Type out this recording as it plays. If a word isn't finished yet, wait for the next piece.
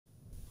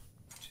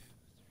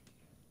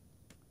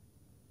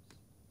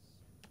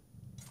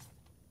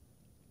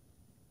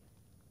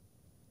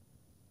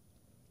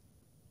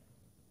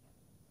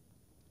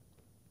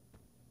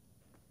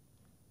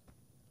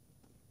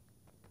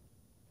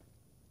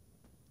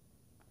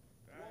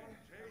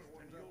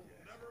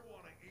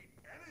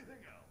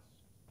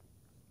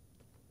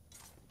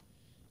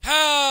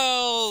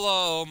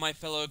Hello, my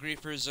fellow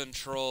griefers and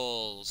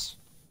trolls.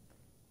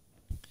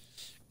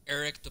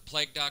 Eric the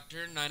Plague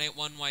Doctor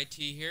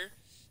 981YT here,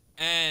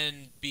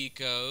 and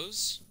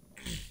beekos.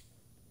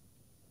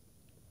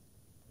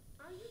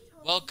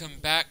 Welcome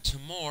back to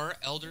more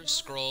Elder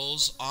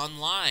Scrolls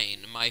Online,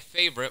 my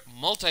favorite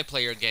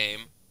multiplayer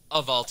game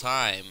of all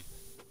time.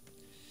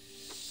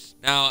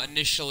 Now,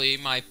 initially,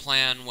 my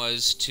plan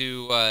was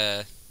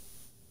to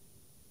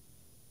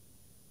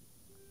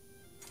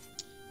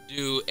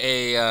do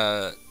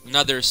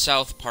another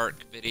South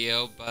Park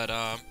video,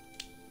 but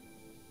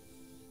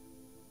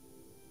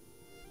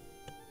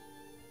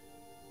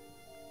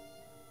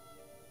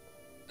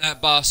that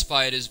boss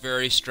fight is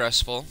very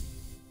stressful.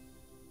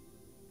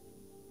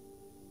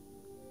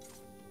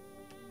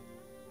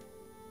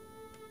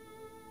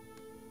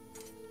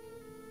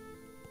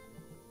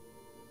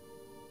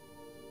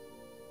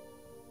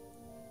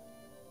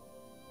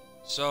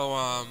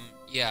 So,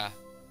 yeah.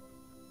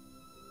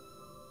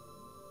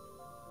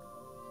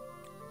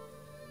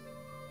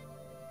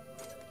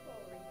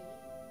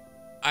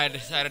 I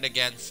decided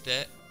against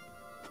it,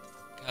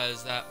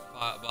 because that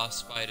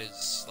boss fight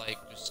is, like,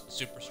 just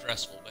super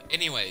stressful. But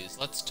anyways,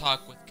 let's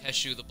talk with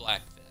Keshu the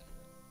Blackfin.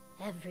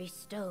 Every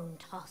stone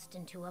tossed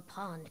into a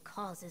pond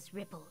causes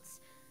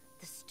ripples.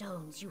 The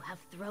stones you have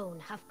thrown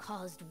have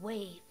caused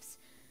waves.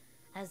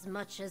 As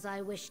much as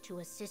I wish to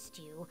assist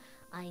you,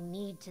 I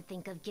need to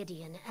think of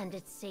Gideon and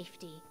its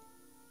safety.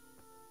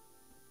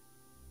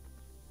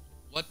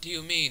 What do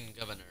you mean,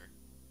 Governor?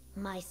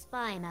 My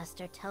spy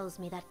master tells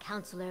me that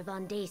Councillor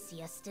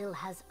Vondacia still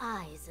has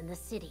eyes in the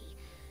city.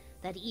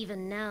 That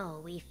even now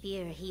we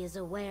fear he is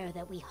aware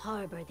that we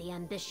harbor the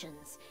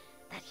ambitions.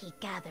 That he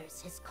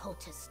gathers his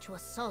cultists to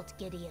assault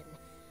Gideon.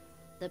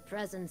 The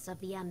presence of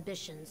the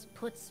ambitions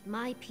puts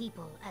my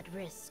people at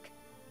risk.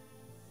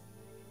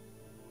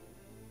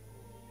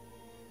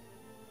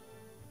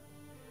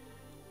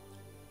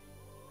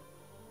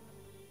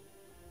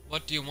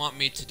 What do you want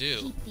me to do?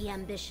 Keep the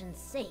ambitions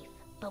safe,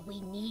 but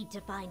we need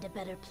to find a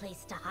better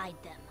place to hide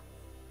them.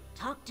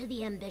 Talk to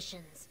the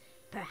ambitions.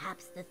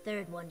 Perhaps the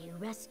third one you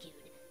rescued.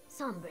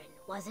 Sombren,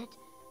 was it?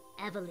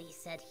 Evely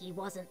said he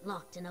wasn't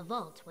locked in a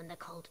vault when the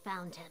cult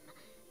found him.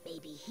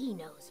 Maybe he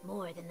knows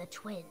more than the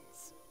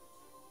twins.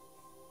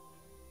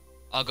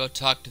 I'll go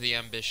talk to the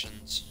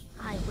ambitions.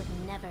 I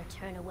would never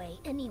turn away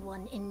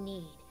anyone in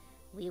need.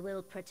 We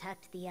will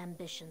protect the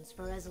ambitions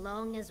for as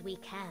long as we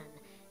can.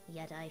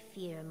 Yet I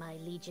fear my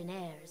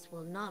legionnaires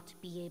will not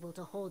be able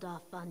to hold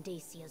off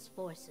Vondacia's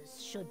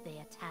forces should they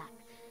attack.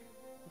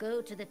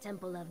 Go to the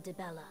Temple of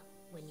Dibella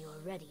when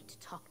you're ready to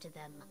talk to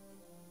them.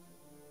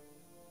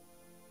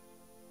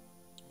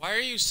 Why are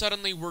you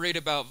suddenly worried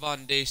about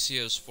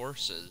Vondacia's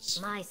forces?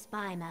 My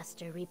spy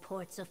master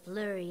reports a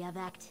flurry of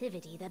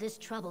activity that is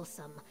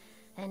troublesome,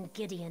 and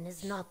Gideon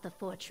is not the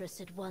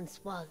fortress it once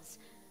was.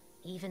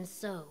 Even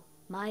so,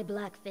 my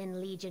Blackfin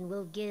Legion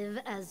will give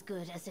as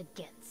good as it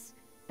gets.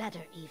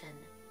 Better even.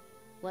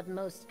 What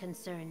most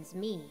concerns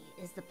me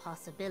is the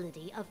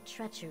possibility of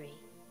treachery.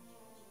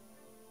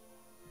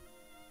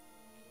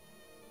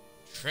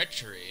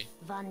 Treachery?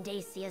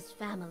 Vondacia's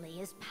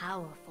family is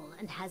powerful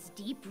and has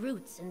deep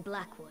roots in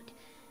Blackwood.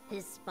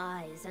 His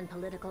spies and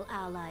political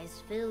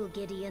allies fill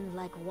Gideon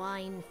like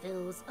wine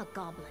fills a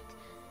goblet.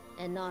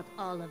 And not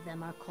all of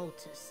them are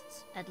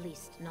cultists, at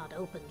least not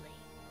openly.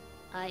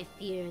 I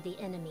fear the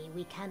enemy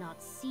we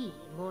cannot see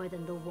more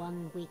than the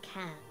one we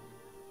can.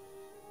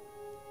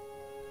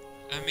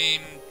 I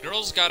mean,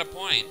 girl's got a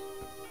point.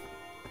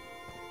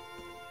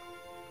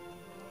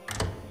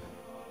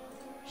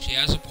 She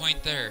has a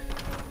point there.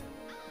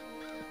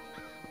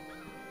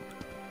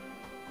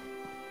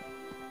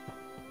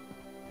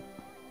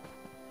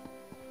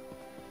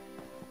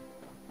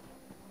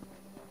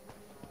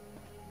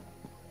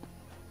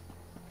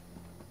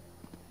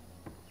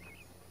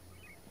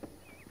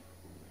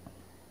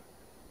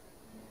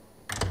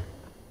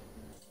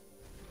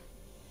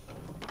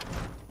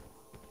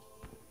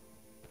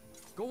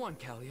 Go on,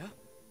 Kalia.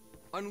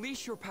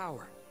 Unleash your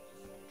power.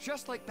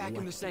 Just like back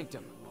in the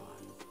Sanctum.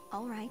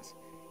 All right,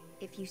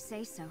 if you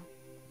say so.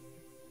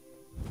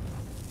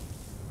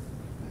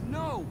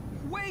 No!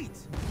 Wait!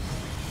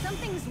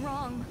 Something's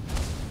wrong.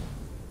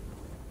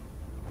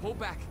 Pull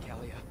back,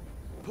 Kalia.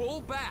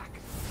 Pull back!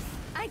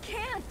 I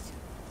can't!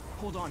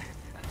 Hold on.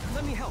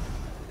 Let me help.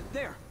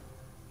 There.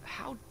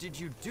 How did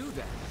you do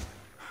that?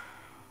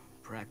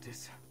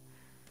 Practice.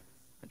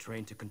 I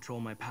trained to control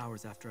my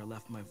powers after I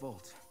left my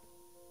vault.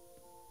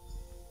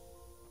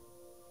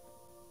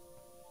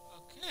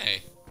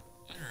 Okay.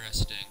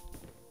 Interesting.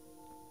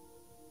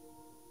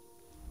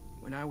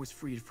 When I was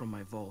freed from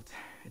my vault,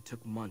 it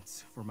took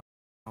months for my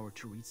power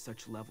to reach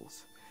such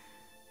levels,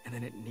 and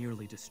then it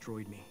nearly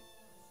destroyed me.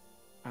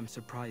 I'm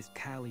surprised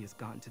Callie has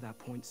gotten to that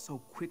point so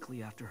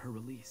quickly after her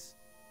release.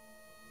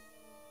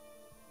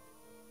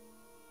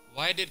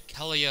 Why did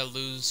Kalia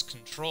lose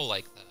control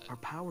like that? Our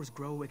powers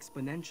grow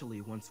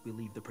exponentially once we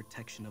leave the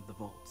protection of the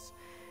vaults.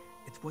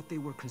 It's what they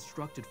were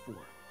constructed for.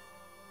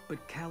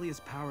 But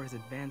Kalia's power has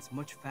advanced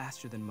much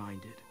faster than mine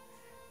did.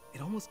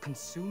 It almost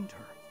consumed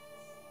her.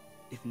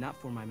 If not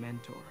for my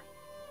mentor,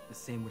 the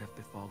same would have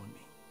befallen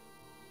me.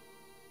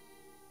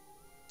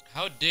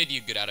 How did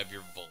you get out of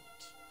your vault?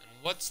 And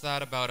what's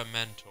that about a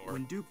mentor?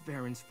 When Duke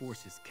Varen's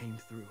forces came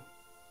through,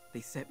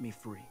 they set me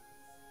free.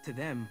 To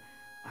them,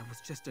 I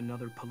was just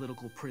another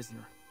political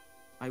prisoner.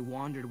 I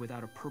wandered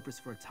without a purpose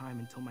for a time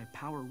until my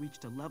power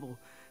reached a level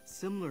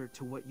similar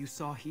to what you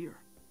saw here.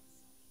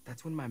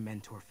 That's when my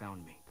mentor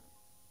found me.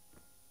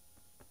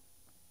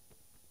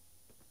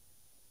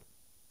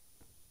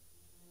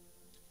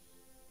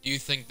 Do you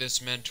think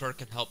this mentor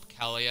can help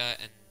Kalia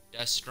and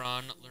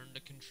Destron learn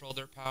to control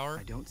their power?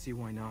 I don't see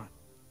why not.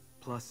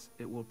 Plus,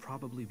 it will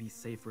probably be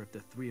safer if the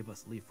three of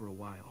us leave for a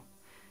while.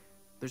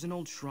 There's an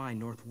old shrine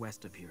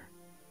northwest of here.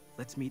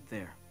 Let's meet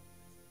there.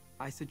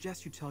 I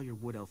suggest you tell your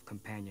wood elf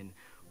companion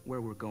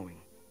where we're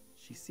going.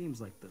 She seems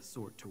like the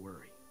sort to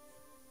worry.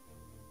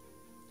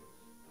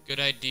 Good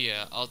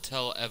idea. I'll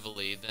tell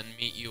Evely, then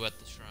meet you at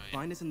the shrine.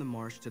 Find us in the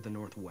marsh to the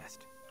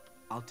northwest.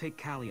 I'll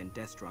take Callie and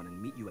Destron and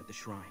meet you at the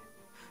shrine.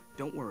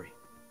 Don't worry.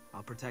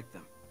 I'll protect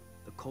them.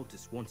 The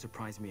cultists won't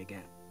surprise me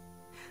again.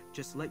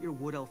 Just let your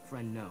wood elf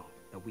friend know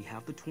that we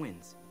have the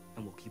twins,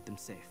 and we'll keep them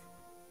safe.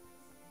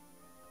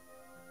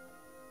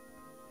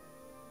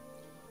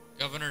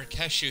 Governor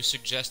Keshu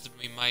suggested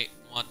we might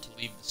want to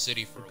leave the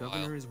city for a while. The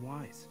governor is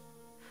wise.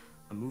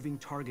 A moving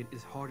target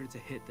is harder to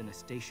hit than a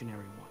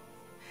stationary one.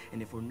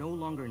 And if we're no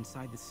longer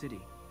inside the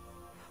city,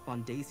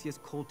 Bondasia's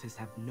cultists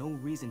have no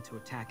reason to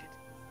attack it.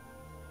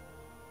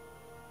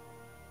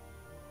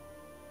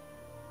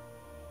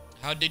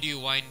 How did you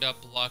wind up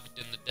locked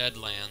in the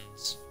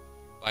Deadlands,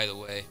 by the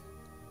way?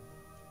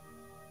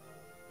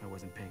 I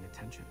wasn't paying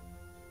attention.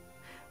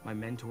 My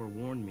mentor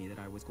warned me that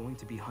I was going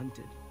to be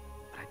hunted,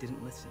 but I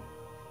didn't listen.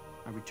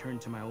 I returned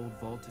to my old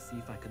vault to see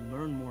if I could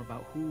learn more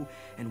about who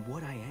and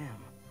what I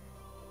am.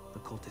 The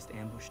cultist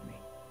ambushed me,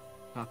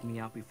 knocked me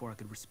out before I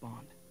could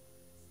respond.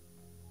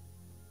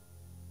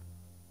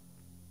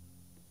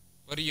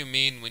 What do you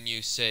mean when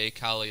you say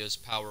Kalia's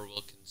power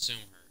will consume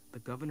her? The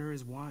governor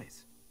is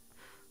wise.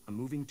 A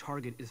moving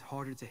target is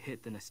harder to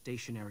hit than a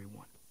stationary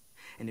one.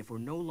 And if we're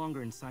no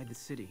longer inside the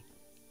city,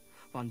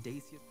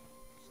 Bondacia...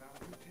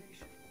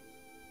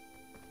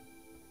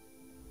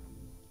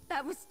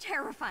 That was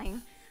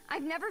terrifying.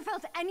 I've never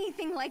felt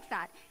anything like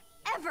that.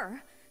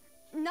 Ever.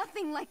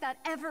 Nothing like that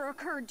ever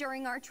occurred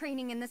during our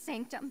training in the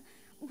Sanctum.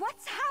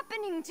 What's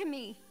happening to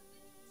me?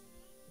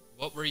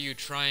 What were you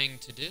trying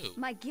to do?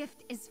 My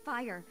gift is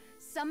fire.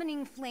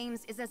 Summoning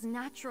flames is as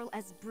natural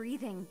as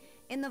breathing.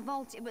 In the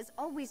vault, it was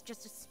always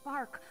just a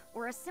spark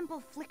or a simple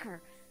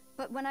flicker.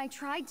 But when I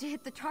tried to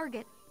hit the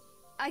target,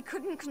 I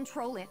couldn't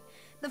control it.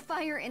 The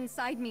fire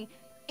inside me,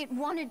 it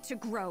wanted to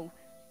grow,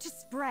 to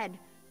spread,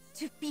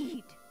 to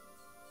feed.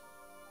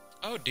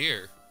 Oh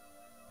dear.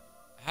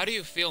 How do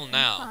you feel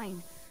now? I'm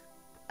fine.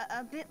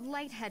 A bit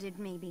lightheaded,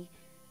 maybe.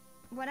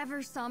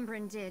 Whatever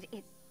Sombren did,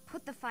 it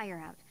put the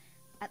fire out.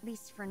 At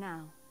least for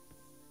now.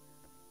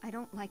 I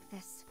don't like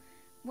this.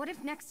 What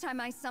if next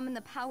time I summon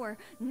the power,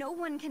 no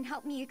one can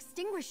help me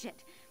extinguish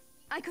it?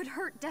 I could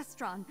hurt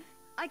Destron.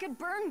 I could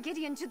burn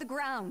Gideon to the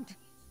ground.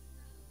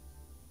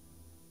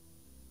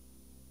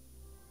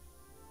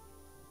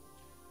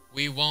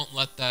 We won't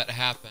let that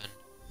happen.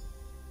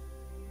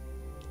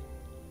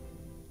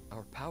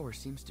 Our power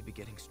seems to be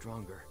getting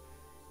stronger.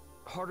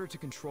 Harder to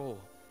control.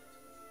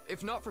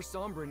 If not for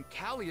Sombren,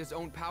 Kalia's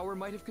own power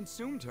might have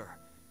consumed her.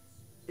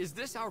 Is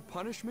this our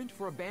punishment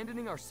for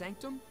abandoning our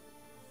sanctum?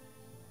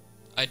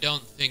 I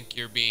don't think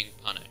you're being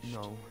punished.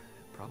 No,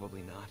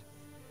 probably not.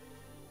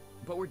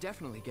 But we're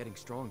definitely getting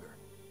stronger.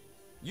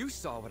 You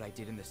saw what I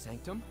did in the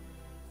sanctum.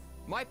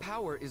 My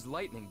power is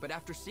lightning, but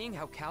after seeing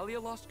how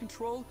Kalia lost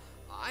control,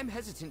 I'm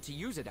hesitant to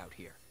use it out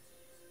here.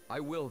 I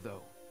will,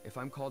 though, if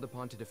I'm called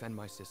upon to defend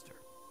my sister.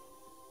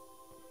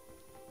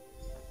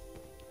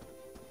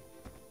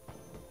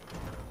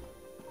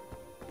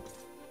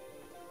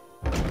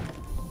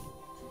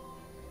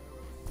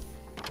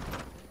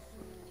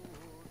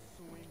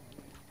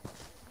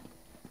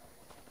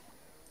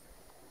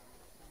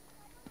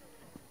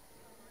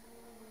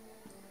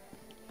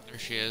 There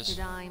she is.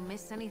 Did I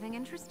miss anything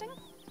interesting?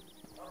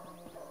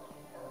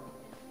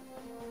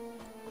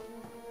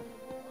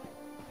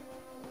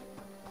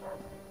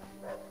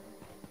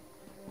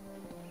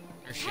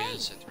 There she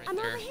is. It's right I'm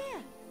there. over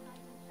here.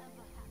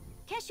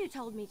 Keshu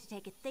told me to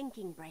take a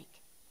thinking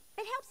break.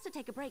 It helps to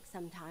take a break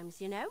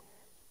sometimes, you know?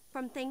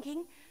 From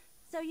thinking,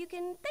 so you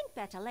can think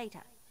better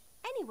later.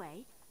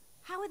 Anyway,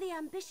 how are the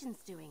ambitions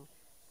doing?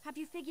 Have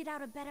you figured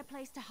out a better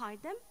place to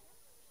hide them?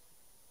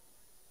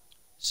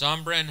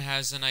 Sombren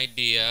has an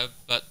idea,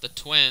 but the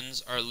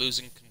twins are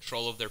losing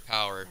control of their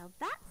power. Well,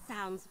 that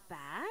sounds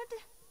bad,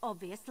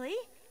 obviously.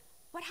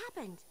 What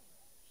happened?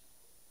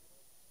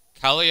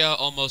 Kalia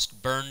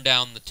almost burned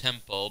down the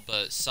temple,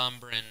 but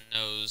Sombren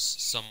knows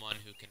someone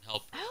who can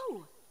help her.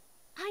 Oh!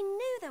 I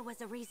knew there was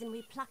a reason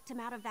we plucked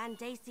him out of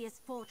Vandasia's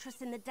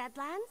fortress in the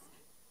Deadlands.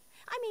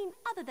 I mean,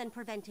 other than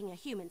preventing a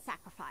human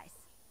sacrifice.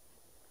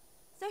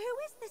 So who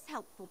is this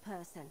helpful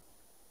person?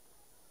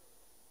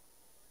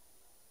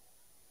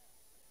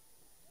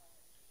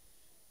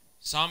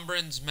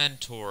 Sombren's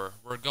mentor.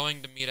 We're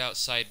going to meet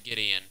outside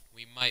Gideon.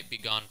 We might be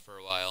gone for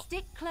a while.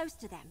 Stick close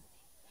to them.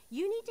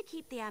 You need to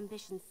keep the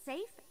ambitions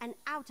safe and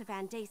out of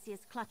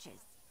Andasia's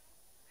clutches.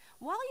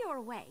 While you're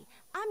away,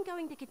 I'm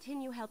going to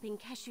continue helping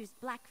Keshu's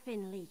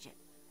Blackfin Legion.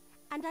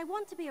 And I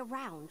want to be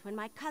around when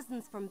my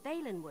cousins from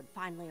Valenwood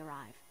finally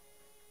arrive.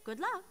 Good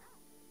luck.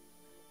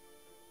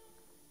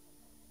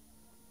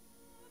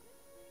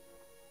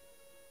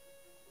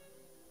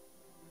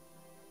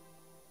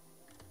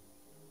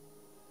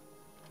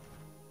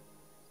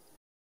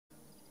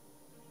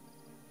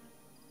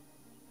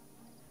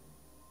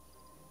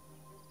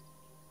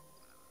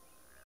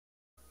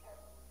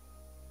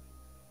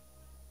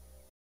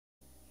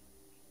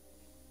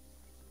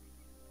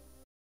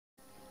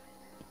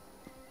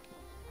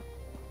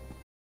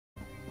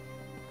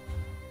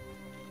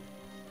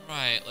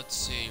 Right, let's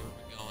see where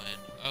we're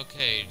going.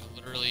 Okay,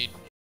 literally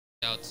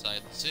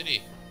outside the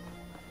city.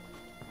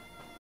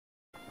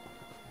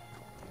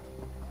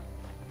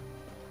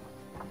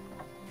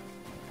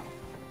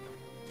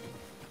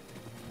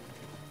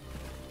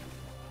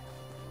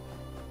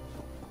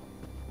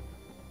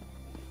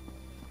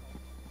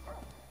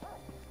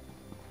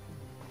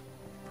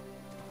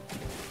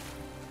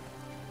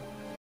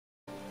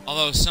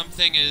 Although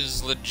something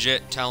is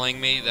legit telling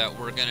me that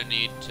we're gonna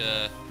need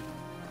to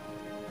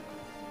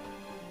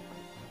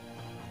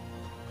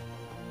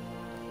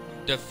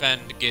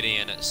defend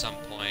Gideon at some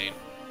point.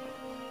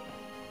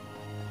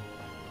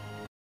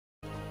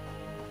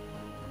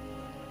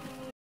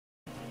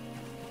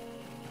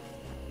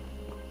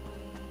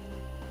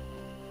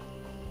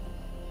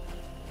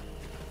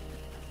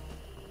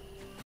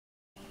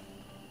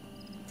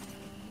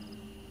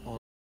 All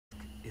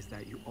is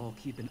that you all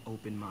keep an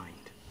open mind.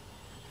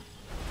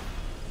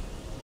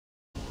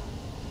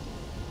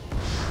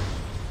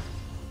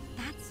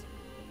 That's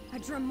a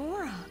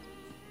Dremora.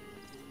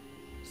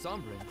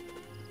 Sombren,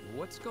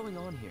 what's going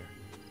on here?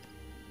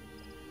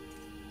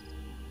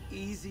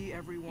 Easy,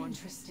 everyone.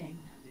 Interesting.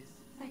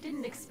 I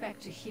didn't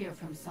expect to hear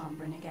from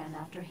Sombren again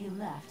after he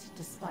left,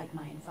 despite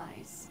my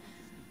advice.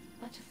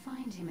 But to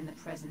find him in the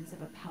presence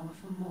of a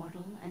powerful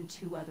mortal and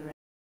 2 other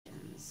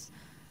agents.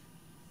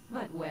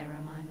 But where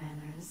are my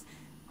manners?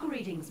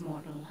 Greetings,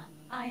 mortal.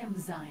 I am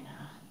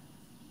Xynaa.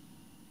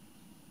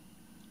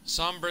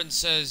 Sombren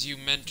says you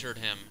mentored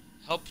him,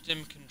 helped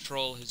him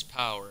control his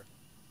power.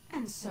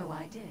 And so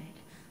I did.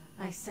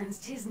 I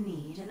sensed his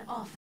need and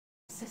offered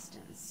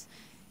assistance.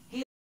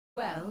 He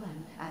well,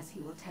 and as he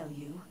will tell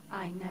you,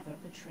 I never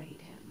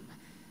betrayed him.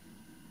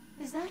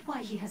 Is that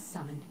why he has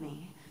summoned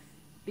me?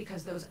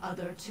 Because those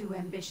other 2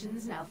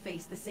 ambitions now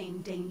face the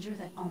same danger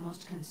that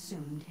almost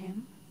consumed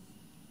him?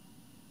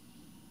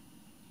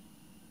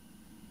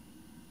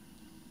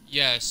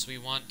 Yes, we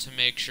want to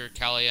make sure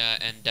Kalia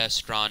and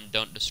Destron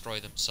don't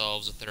destroy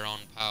themselves with their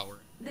own power.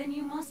 Then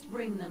you must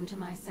bring them to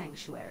my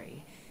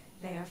sanctuary.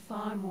 They are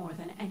far more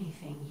than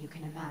anything you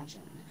can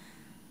imagine.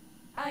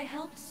 I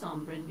helped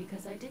Sombren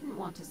because I didn't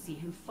want to see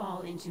him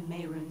fall into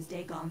Mehrunes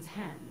Dagon's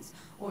hands,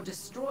 or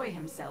destroy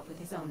himself with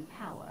his own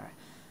power.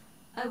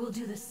 I will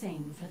do the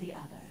same for the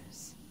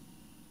others.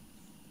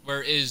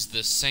 Where is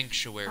the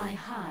sanctuary? I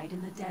hide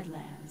in the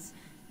Deadlands.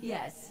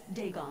 Yes,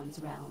 Dagon's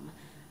realm.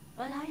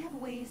 But I have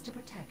ways to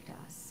protect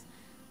us.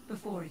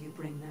 Before you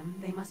bring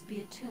them, they must be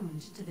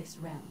attuned to this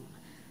realm.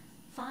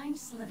 Find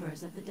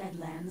slivers of the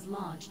Deadlands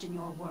lodged in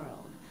your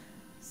world.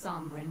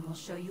 Sombren will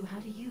show you how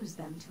to use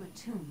them to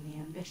attune the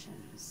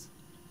ambitions.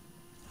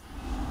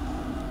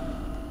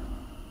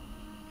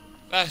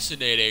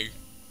 Fascinating.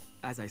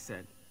 As I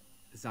said,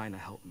 Xynaa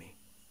helped me.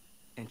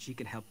 And she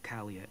can help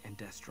Kalia and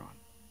Destron.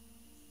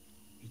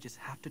 You just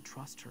have to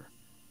trust her.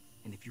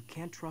 And if you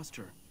can't trust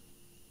her,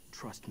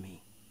 trust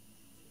me.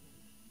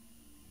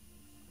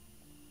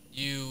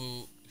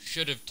 You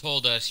should have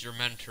told us your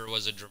mentor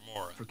was a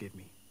Dremora. Forgive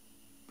me,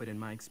 but in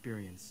my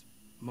experience,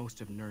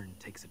 most of Nirn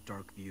takes a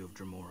dark view of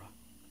Dremora.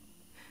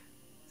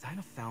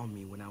 Xynaa found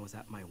me when I was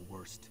at my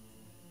worst.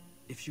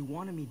 If she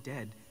wanted me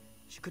dead,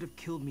 she could have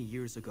killed me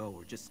years ago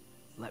or just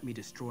let me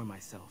destroy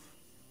myself.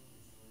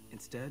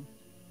 Instead,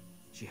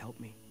 she helped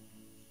me,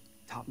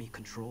 taught me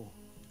control.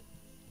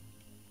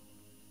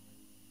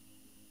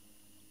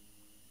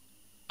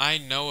 I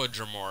know a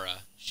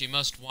Dremora. She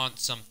must want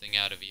something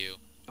out of you.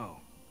 Oh,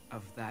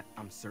 of that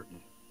I'm certain.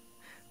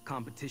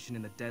 Competition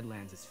in the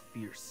Deadlands is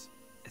fierce,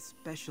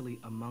 especially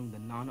among the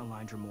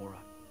non-aligned Dremora.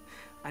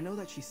 I know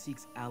that she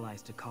seeks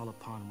allies to call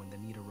upon when the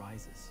need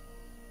arises.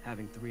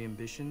 Having 3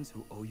 ambitions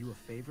who owe you a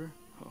favor?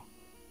 Oh,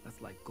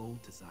 that's like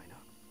gold to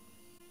Xynaa.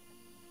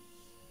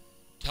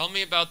 Tell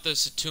me about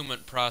this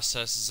attunement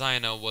process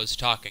Xynaa was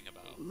talking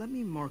about. Let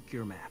me mark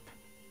your map.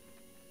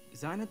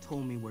 Xynaa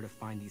told me where to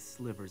find these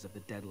slivers of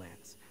the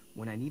Deadlands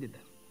when I needed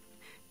them.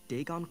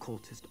 Dagon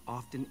cultists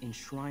often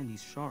enshrine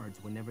these shards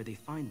whenever they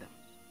find them.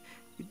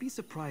 You'd be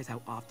surprised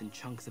how often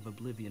chunks of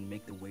oblivion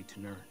make their way to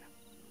Nirn.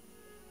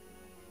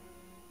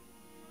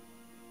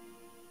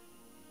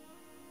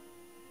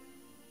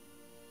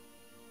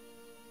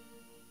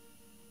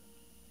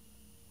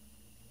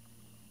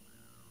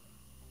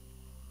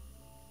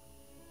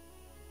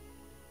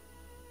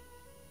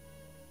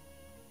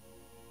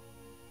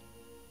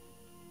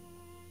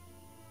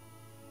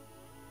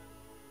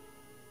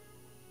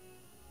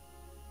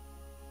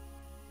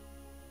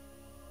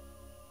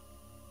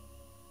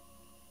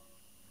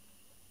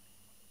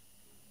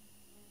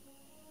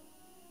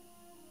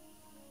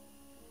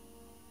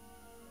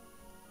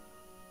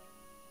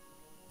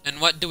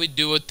 what do we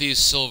do with these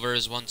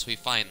silvers once we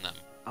find them?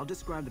 I'll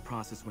describe the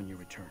process when you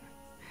return.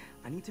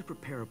 I need to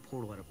prepare a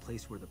portal at a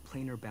place where the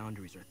planar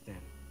boundaries are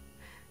thin.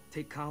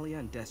 Take Kalia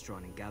and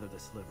Destron and gather the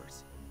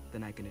slivers.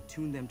 Then I can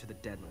attune them to the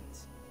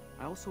Deadlands.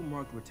 I also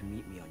marked where to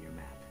meet me on your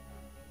map.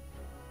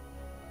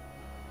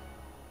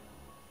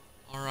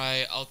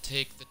 Alright, I'll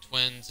take the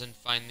twins and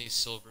find these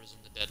silvers in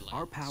the Deadlands.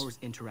 Our powers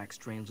interact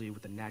strangely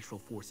with the natural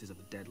forces of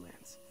the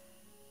Deadlands.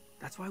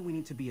 That's why we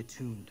need to be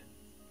attuned.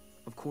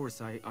 Of course,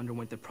 I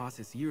underwent the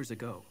process years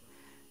ago.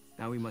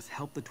 Now we must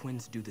help the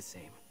twins do the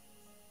same.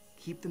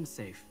 Keep them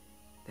safe,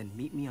 then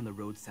meet me on the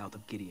road south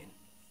of Gideon.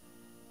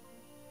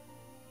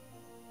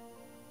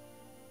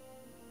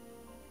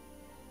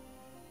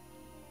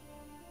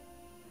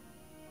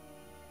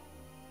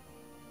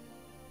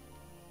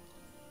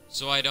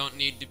 So I don't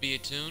need to be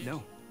attuned?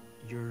 No,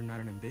 you're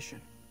not an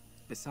ambition.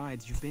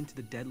 Besides, you've been to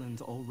the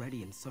Deadlands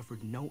already and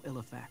suffered no ill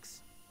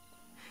effects.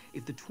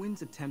 If the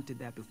twins attempted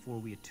that before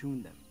we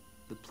attuned them,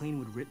 the plane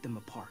would rip them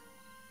apart.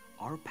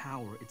 Our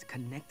power is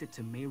connected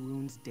to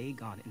Mehrunes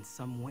Dagon in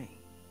some way.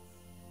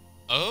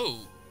 Oh,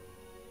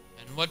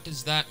 and what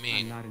does that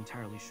mean? I'm not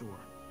entirely sure.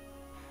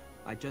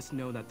 I just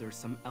know that there's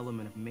some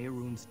element of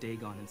Mehrunes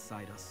Dagon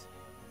inside us,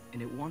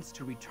 and it wants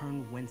to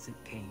return whence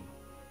it came.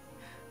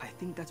 I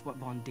think that's what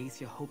Von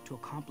Dacia hoped to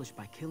accomplish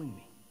by killing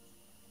me.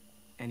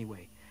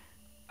 Anyway,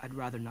 I'd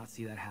rather not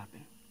see that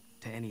happen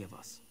to any of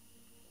us.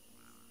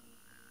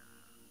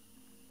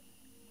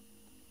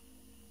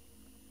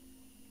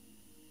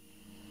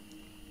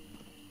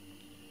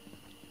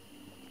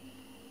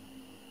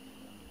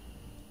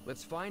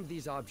 Let's find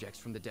these objects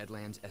from the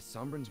Deadlands as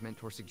Sombren's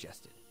mentor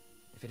suggested.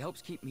 If it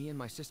helps keep me and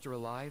my sister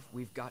alive,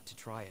 we've got to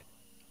try it,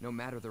 no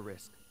matter the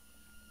risk.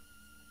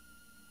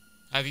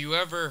 Have you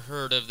ever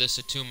heard of this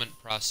attunement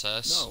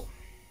process? No,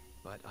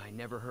 but I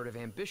never heard of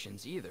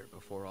ambitions either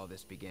before all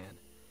this began.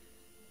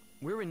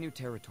 We're in new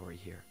territory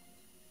here,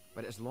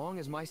 but as long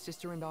as my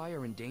sister and I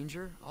are in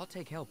danger, I'll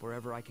take help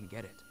wherever I can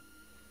get it.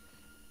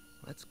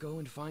 Let's go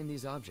and find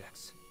these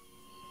objects.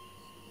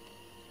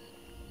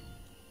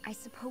 I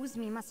suppose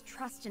we must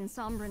trust in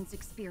Sombren's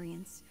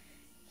experience.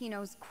 He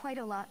knows quite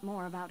a lot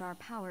more about our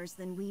powers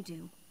than we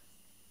do.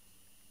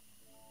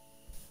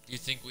 Do you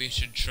think we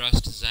should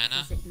trust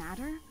Xynaa? Does it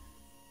matter?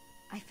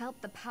 I felt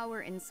the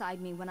power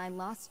inside me when I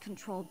lost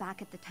control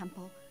back at the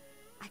temple.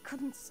 I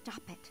couldn't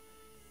stop it.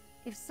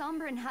 If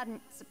Sombren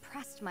hadn't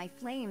suppressed my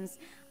flames,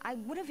 I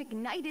would have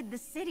ignited the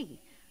city.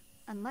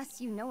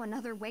 Unless you know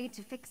another way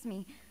to fix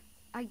me,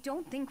 I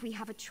don't think we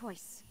have a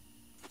choice.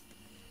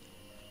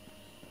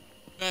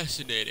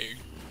 Fascinating.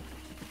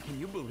 Can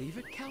you believe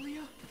it,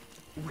 Kalia?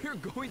 We're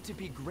going to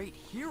be great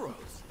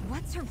heroes.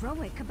 What's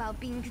heroic about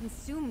being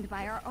consumed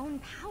by our own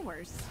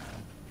powers?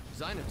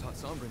 Xynaa taught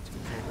Sombren to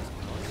control his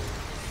powers.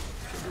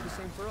 She'll do the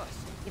same for us.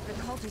 If the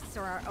cultists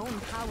are our own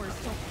powers,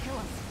 don't kill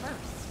us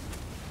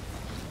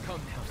first.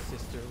 Come now,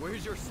 sister.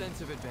 Where's your sense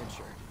of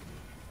adventure?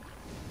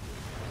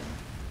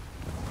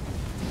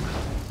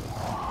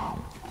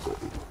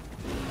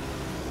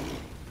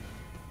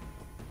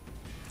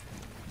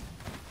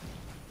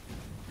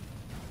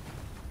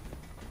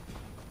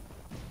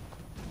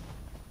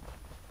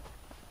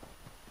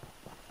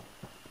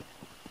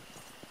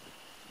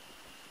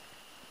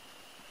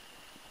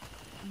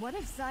 What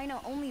if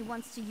Xynaa only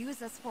wants to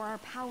use us for our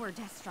power,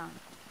 Destron?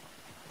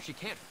 She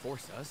can't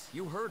force us.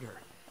 You heard her.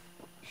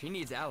 She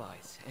needs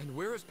allies, and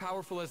we're as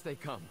powerful as they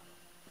come.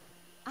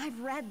 I've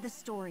read the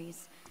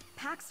stories.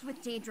 Pacts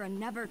with Daedra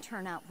never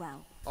turn out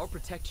well. I'll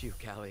protect you,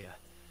 Kalia.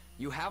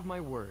 You have my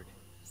word.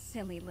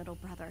 Silly little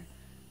brother.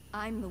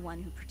 I'm the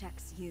one who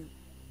protects you.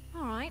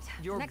 All right.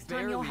 You're Next time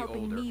barely you're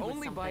helping older, me with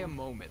only by a something.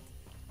 moment.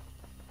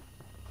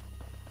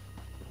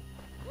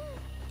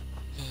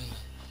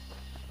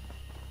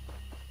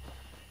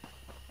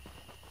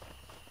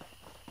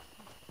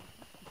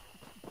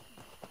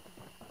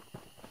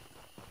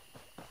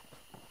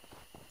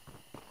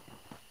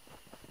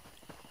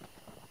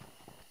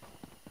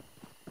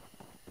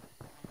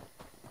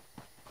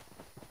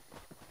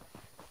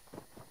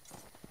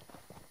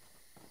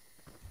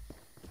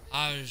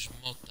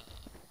 Ajmota.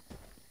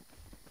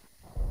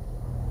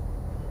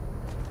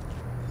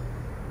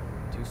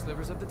 2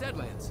 slivers of the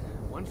Deadlands,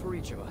 one for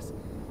each of us.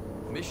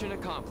 Mission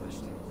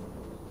accomplished.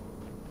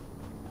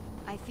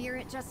 I fear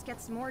it just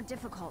gets more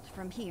difficult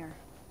from here.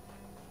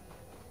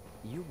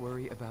 You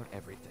worry about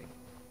everything.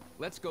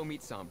 Let's go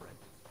meet Sombren.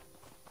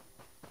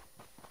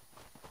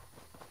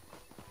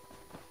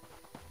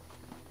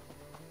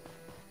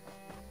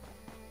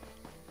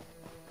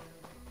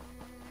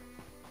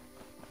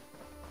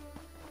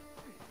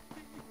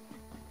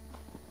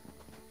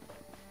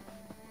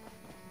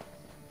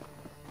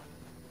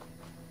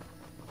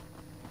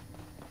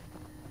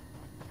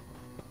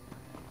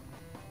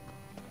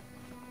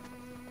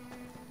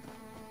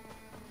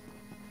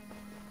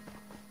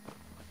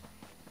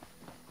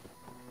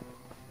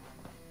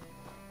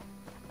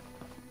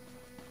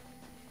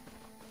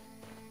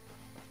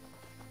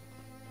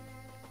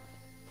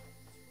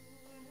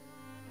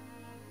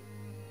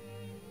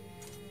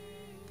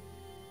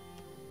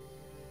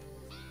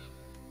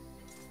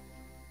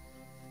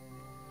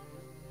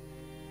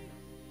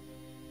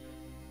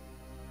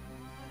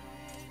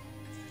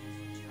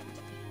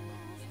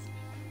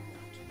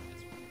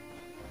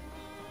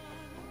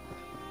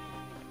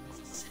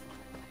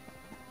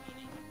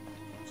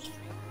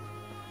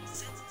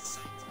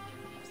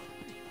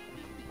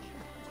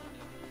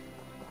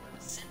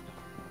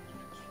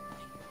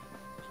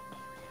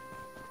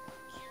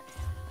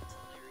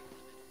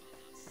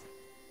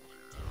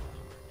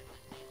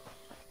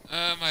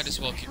 Might as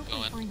well I keep hope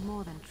going. we find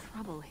more than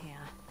trouble here.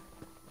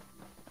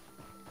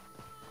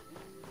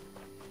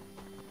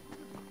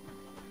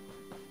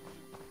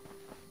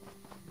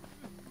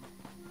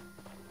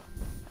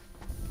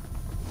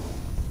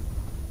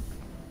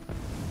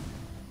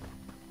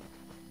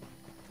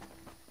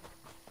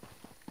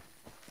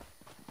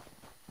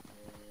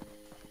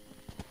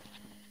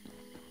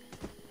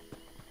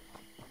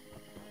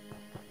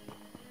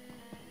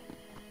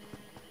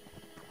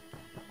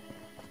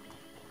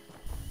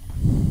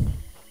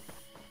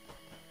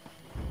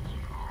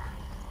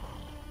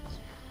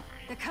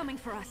 They're coming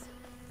for us.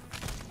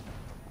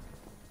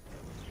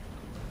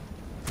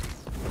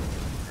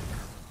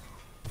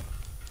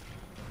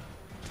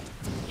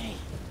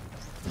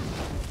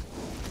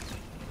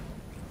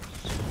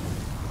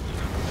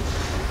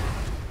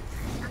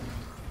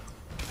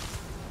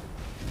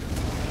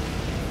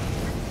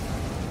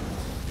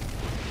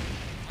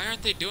 Why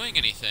aren't they doing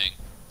anything?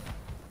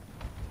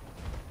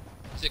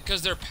 Is it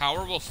because their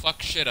power will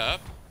fuck shit up?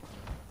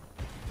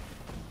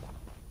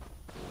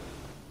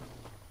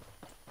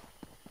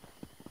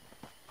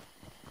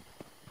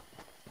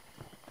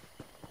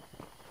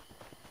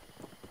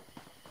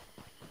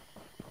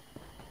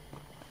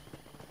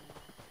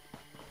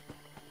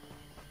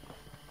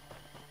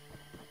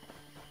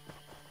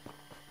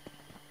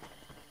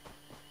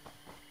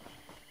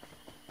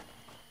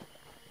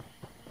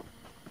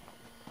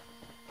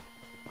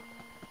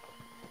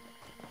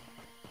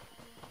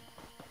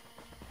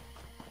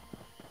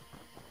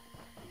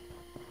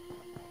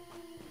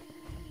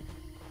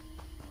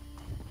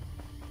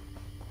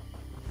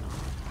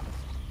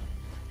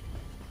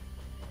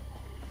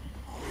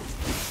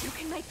 You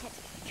can make it.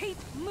 Keep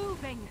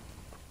moving.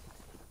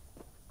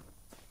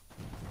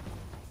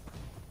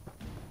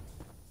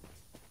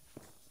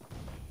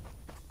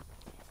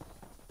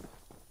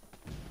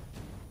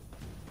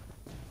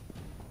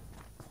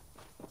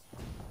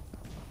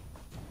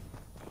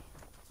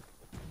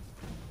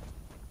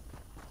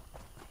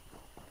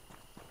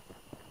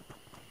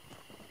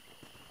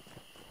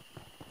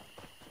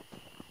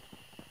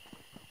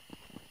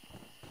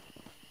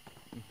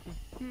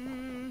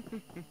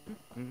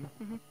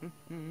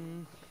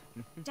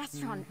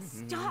 Destron,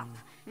 stop!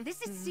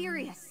 This is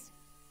serious.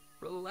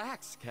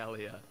 Relax,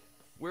 Kalia.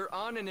 We're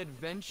on an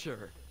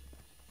adventure.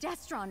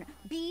 Destron,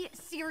 be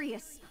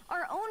serious.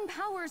 Our own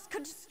powers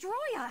could destroy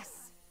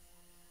us.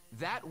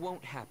 That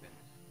won't happen.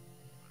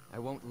 I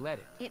won't let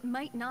it. It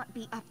might not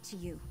be up to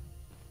you.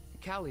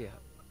 Kalia,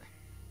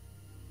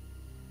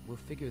 we'll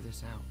figure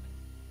this out.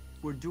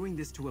 We're doing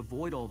this to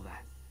avoid all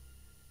that.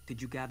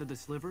 Did you gather the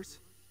slivers?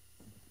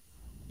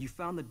 You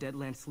found the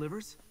Deadland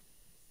slivers?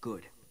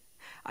 Good.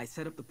 I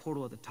set up the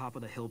portal at the top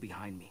of the hill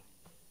behind me.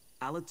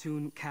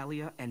 Alatun,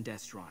 Kalia, and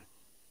Destron.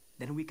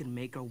 Then we can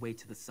make our way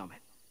to the summit.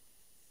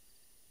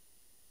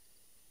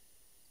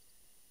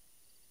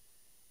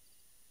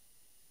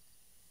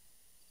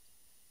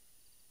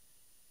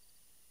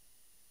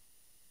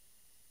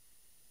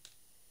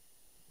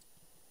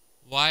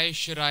 Why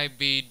should I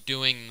be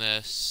doing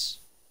this?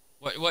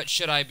 What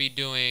should I be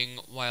doing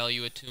while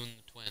you attune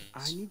the twins?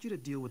 I need you to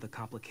deal with a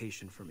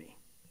complication for me.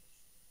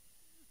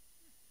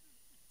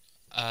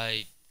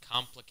 A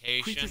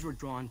complication? Creatures were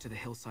drawn to the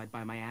hillside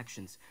by my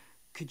actions.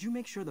 Could you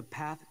make sure the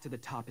path to the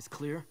top is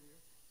clear?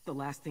 The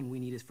last thing we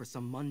need is for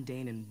some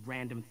mundane and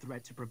random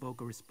threat to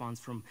provoke a response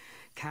from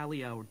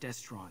Kalia or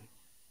Destron.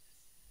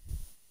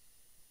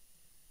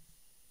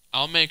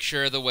 I'll make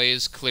sure the way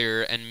is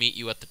clear and meet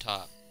you at the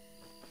top.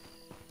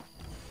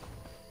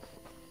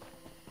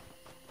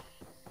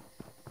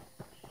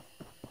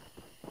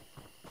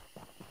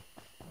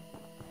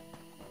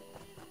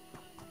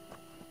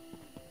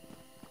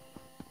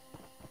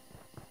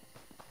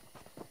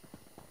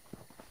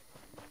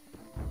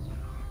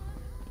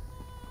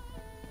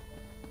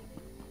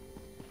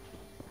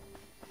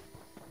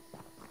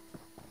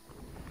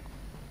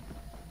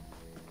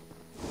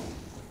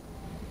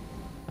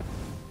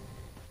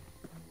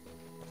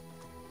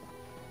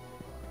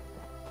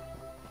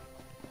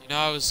 You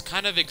know, I was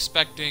kind of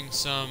expecting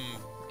some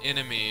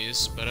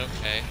enemies, but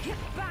okay. Get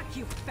back,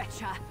 you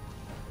fetcher!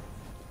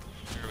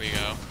 Here we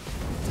go.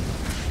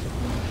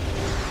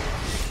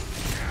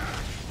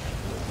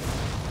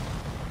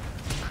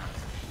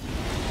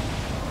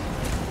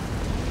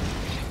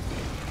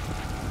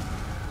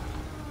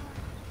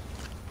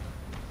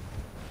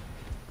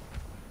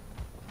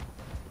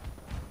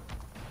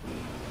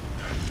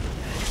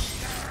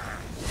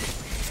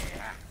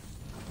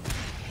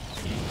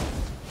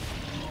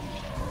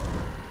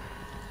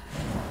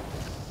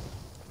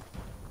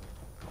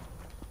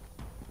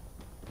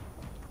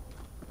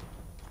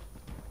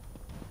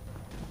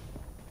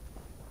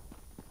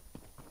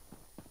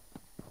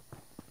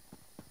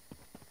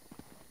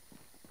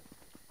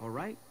 All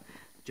right,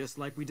 just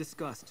like we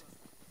discussed.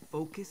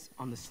 Focus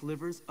on the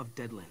slivers of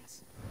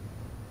Deadlands.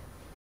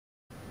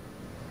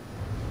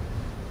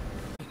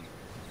 I've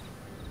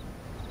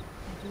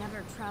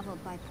never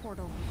traveled by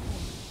portal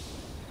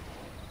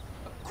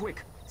before.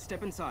 Quick,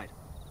 step inside.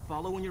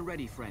 Follow when you're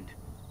ready, friend.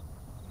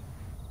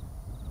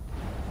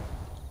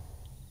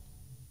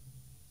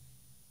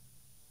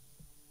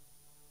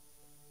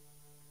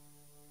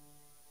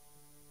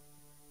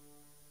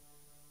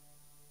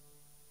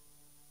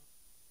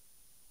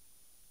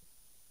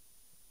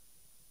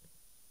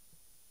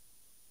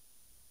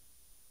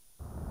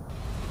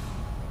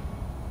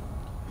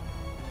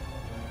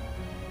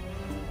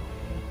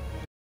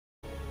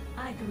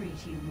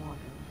 greet you, Morgan.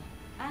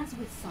 As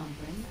with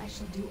Sombren, I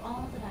shall do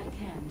all that I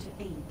can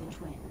to aid the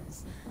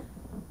twins.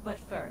 But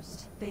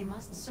first, they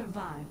must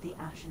survive the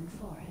Ashen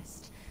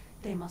Forest.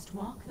 They must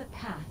walk the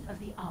path of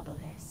the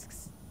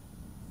obelisks.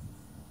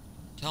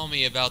 Tell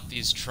me about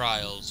these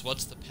trials.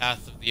 What's the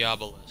path of the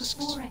obelisks?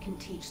 Before I can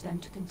teach them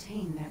to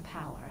contain their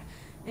power,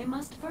 they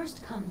must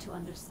first come to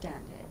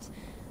understand it.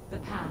 The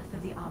path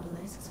of the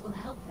obelisks will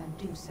help them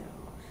do so.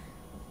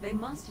 They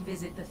must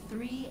visit the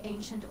 3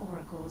 ancient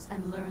oracles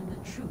and learn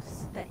the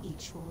truths that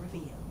each will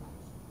reveal.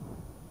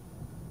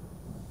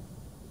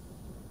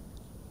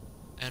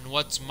 And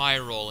what's my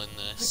role in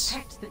this?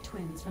 Protect the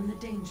twins from the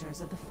dangers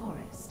of the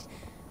forest.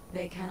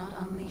 They cannot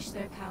unleash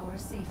their power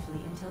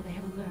safely until they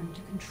have learned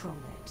to control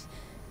it.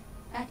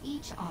 At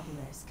each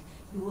obelisk,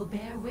 you will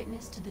bear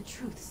witness to the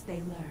truths they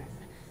learn.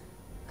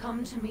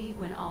 Come to me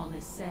when all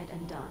is said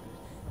and done.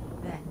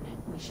 Then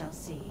we shall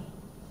see.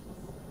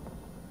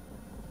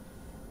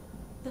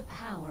 The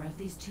power of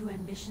these 2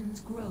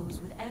 ambitions grows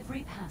with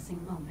every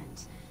passing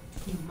moment.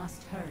 You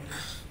must hurry.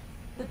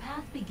 The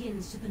path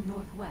begins to the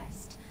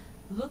northwest.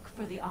 Look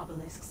for the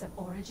obelisks of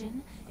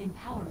origin,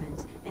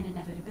 empowerment, and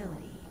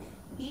inevitability.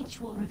 Each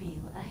will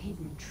reveal a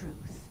hidden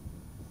truth.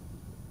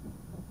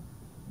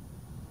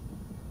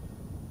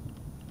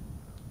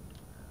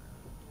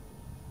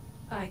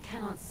 I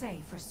cannot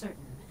say for certain.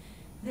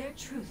 Their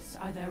truths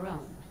are their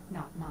own,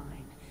 not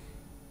mine.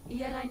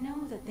 Yet I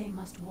know that they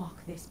must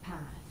walk this path.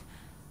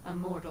 A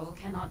mortal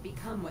cannot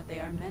become what they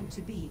are meant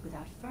to be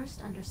without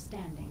first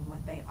understanding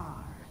what they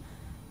are.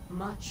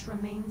 Much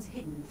remains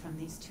hidden from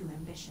these 2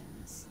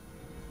 ambitions.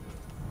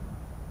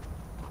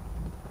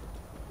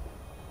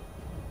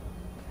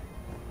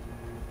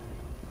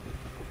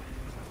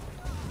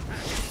 I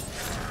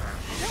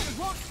don't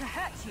want to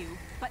hurt you,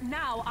 but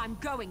now I'm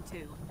going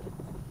to.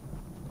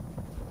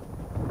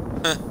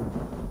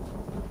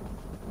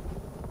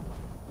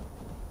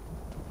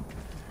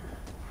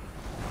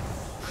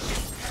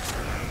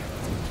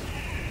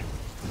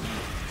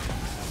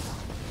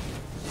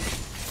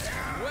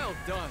 Well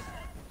done.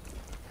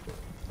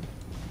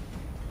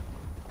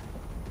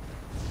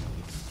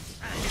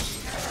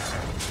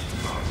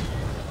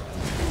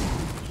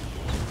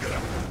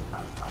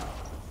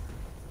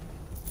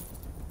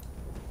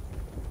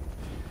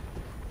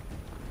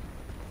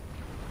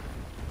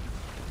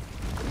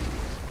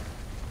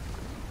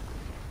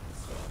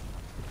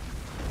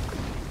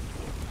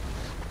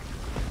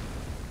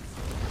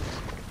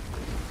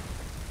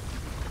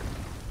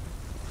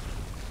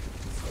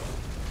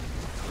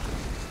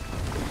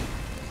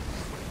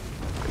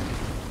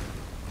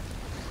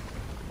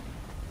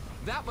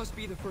 That must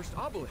be the first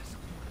obelisk.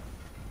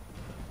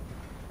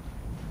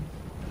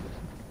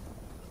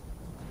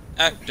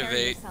 Prepare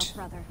Activate. yourself,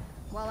 brother,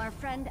 while our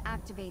friend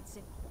activates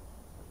it.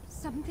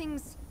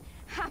 Something's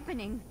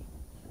happening.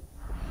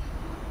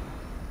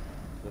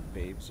 The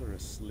babes are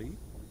asleep?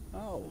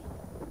 How?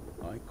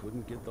 I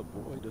couldn't get the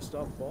boy to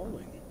stop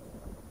falling.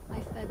 I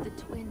fed the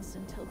twins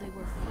until they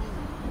were full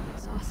and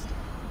exhausted.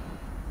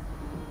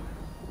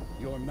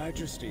 Your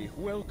Majesty,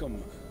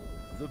 welcome.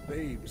 The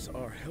babes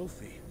are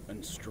healthy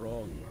and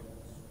strong.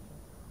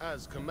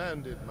 As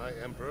commanded, my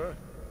Emperor.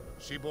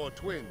 She bore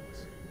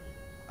twins.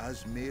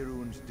 As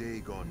Mehrunes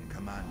Dagon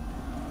commanded,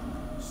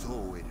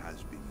 so it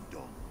has been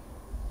done.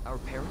 Our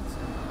parents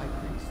and the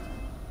High Priest?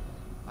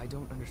 I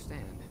don't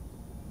understand.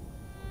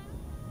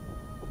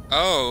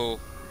 Oh,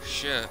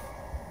 shit.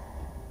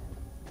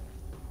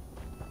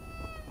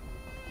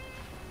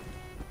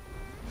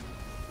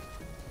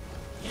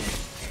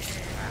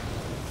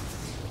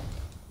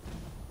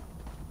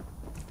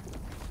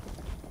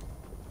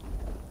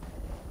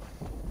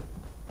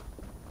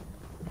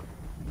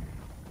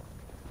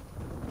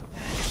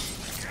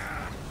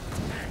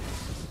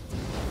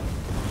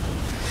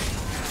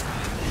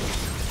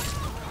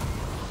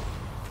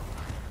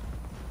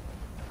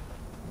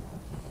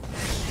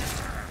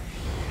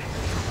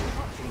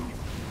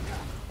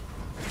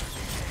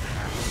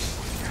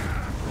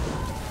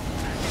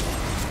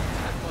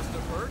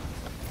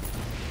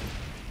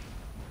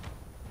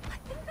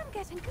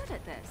 Good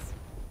at this.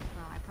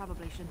 Well, I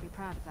probably shouldn't be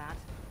proud of that.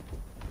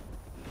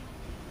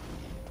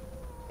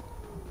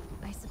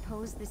 I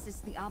suppose this is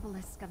the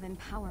obelisk of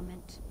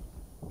empowerment.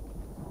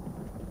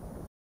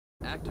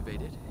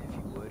 Activate it, if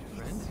you would,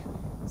 friend.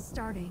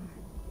 Starting.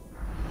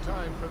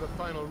 Time for the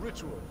final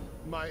ritual,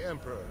 my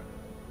Emperor.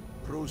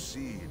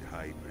 Proceed,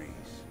 High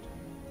Priest.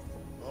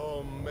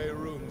 O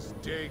Mehrunes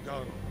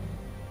Dagon,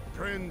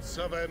 Prince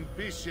of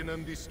Ambition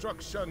and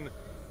Destruction,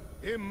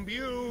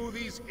 imbue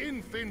these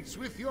infants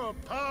with your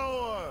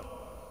power!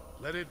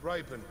 Let it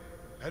ripen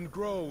and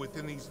grow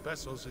within these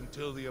vessels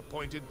until the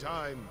appointed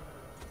time.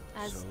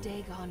 As So,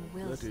 Dagon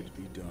wills Let it. it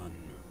be done.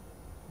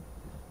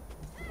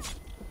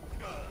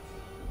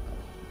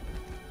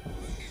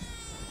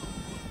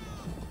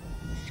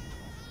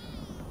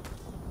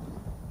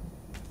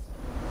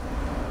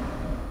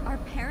 Our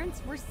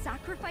parents were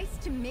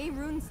sacrificed to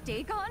Mehrunes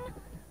Dagon?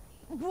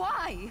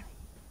 Why?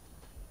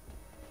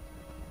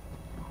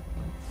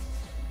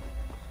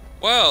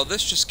 Well,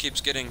 this just keeps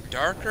getting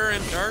darker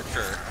and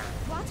darker.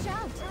 Watch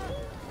out!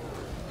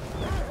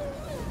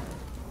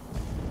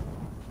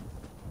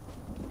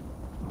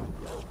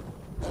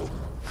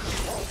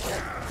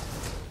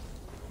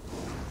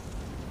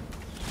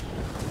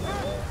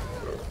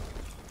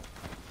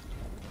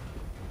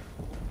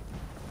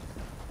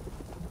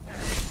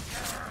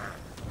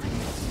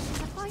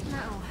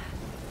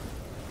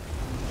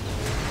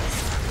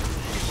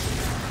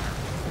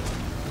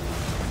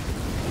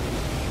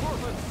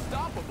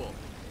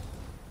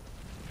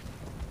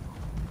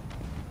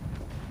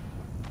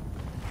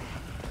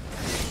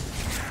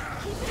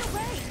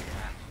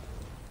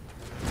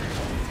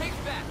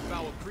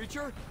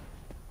 Creature?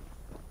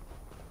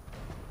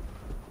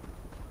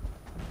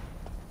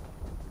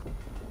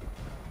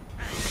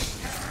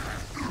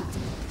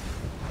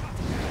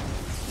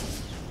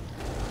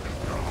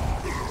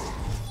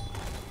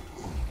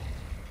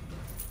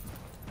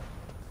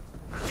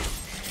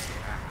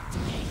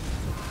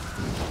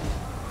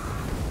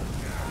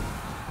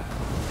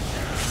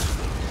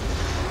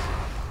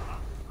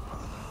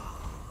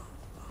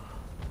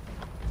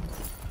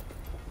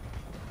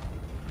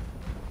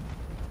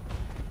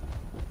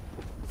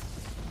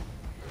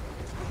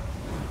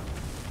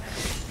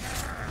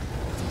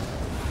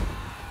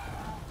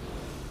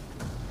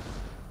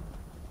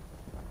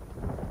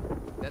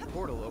 That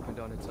portal opened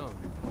on its own.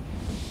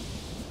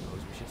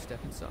 Suppose we should step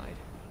inside.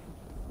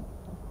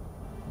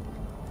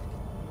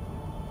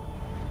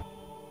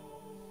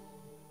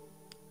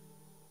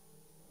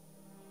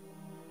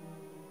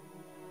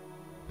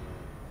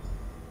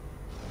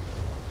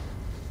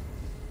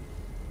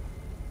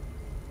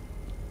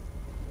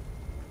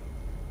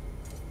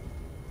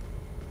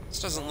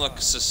 This doesn't look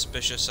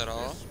suspicious at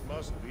all. This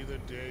must be the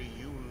day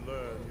you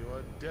learn you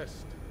are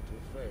destined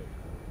to fail.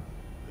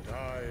 That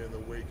I and the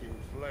waking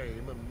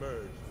flame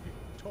emerge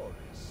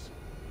victorious.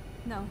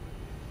 No.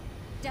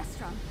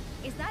 Destron,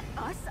 is that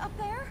us up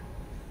there?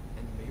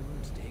 And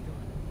Mehrunes Dagon?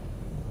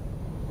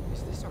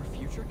 Is this our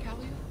future,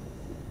 Kalia?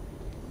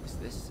 Is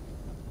this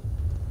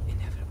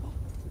inevitable?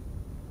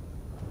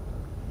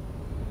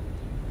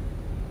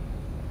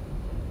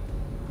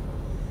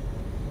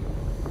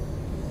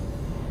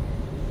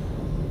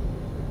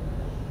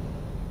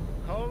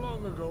 How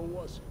long ago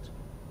was it?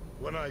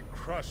 When I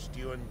crushed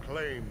you and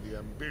claimed the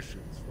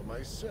ambitions for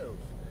myself.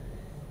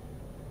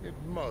 It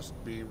must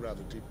be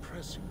rather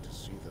depressing to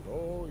see that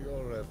all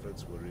your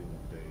efforts were in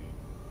vain.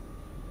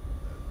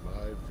 That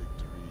my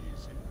victory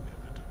is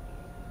inevitable.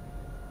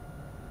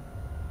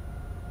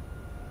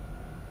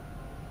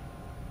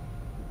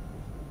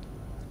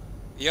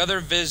 The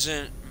other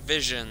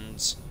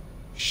visions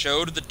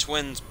showed the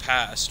twins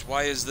past.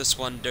 Why is this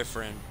one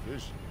different?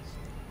 Visions?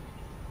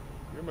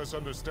 You must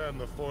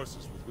understand the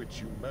forces with which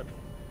you meddle.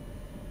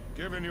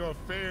 Given your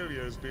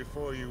failures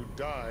before you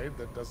died,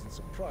 that doesn't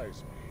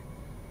surprise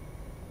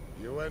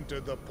me. You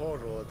entered the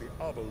portal at the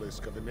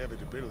obelisk of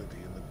inevitability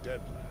in the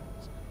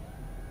Deadlands.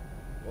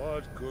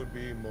 What could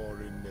be more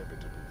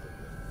inevitable than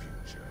the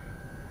future?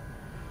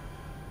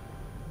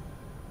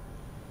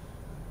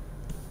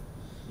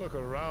 Look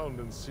around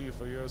and see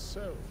for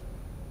yourself.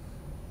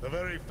 The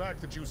very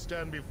fact that you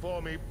stand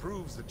before me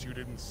proves that you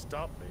didn't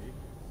stop me.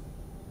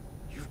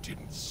 You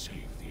didn't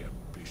save the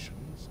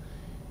ambitions.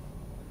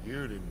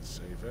 You didn't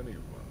save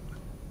anyone.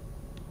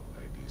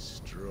 I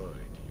destroyed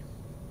you.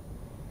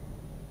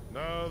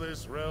 Now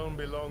this realm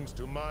belongs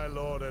to my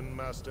lord and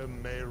master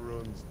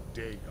Mehrunes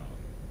Dagon.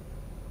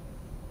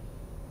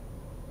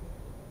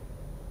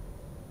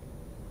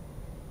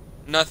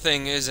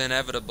 Nothing is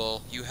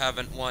inevitable. You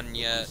haven't won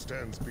yet. Who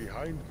stands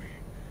behind me?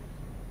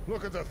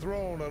 Look at the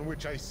throne on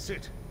which I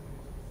sit.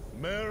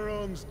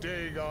 Mehrunes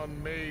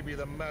Dagon may be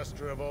the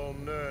master of all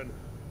Nirn,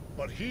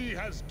 but he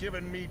has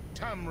given me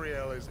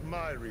Tamriel as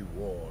my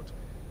reward.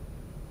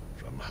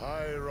 From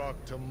High Rock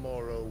to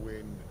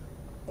Morrowind,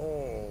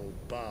 all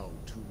bow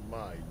to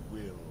my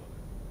will.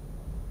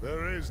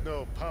 There is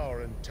no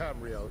power in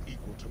Tamriel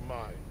equal to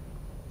mine.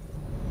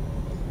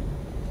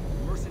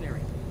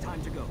 Mercenary,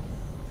 time to go.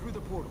 Through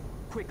the portal,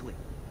 quickly.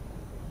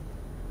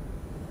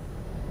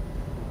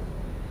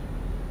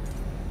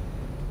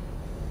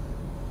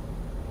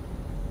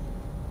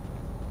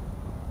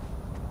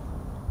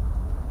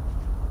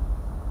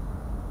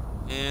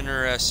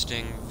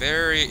 Interesting.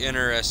 Very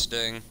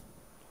interesting.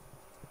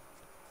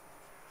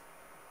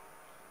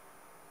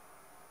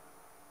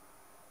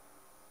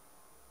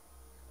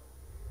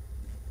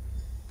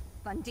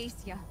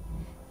 Vandacia.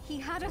 He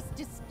had us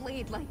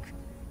displayed like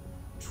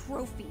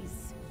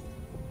trophies.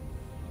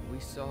 We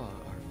saw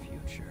our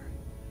future.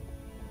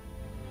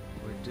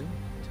 We're doomed.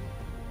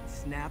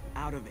 Snap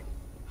out of it.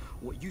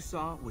 What you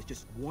saw was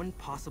just one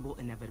possible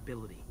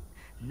inevitability.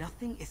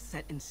 Nothing is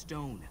set in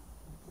stone.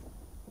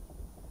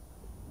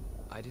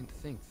 I didn't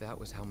think that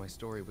was how my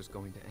story was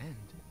going to end.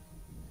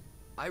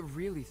 I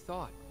really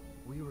thought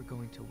we were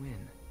going to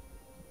win.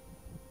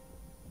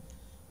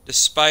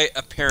 Despite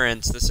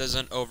appearance, this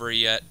isn't over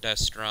yet,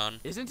 Destron.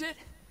 Isn't it?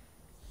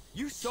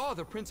 You saw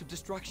the Prince of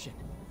Destruction.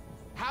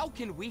 How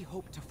can we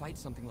hope to fight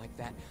something like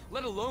that,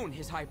 let alone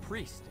his High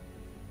Priest?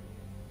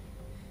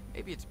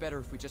 Maybe it's better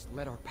if we just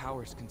let our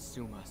powers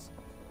consume us.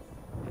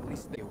 At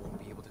least they won't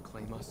be able to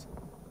claim us.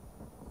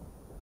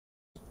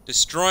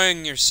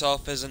 Destroying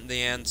yourself isn't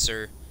the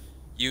answer.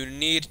 You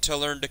need to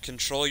learn to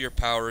control your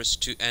powers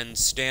and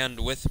stand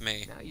with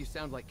me. Now you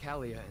sound like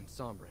Kalia and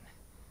Sombren.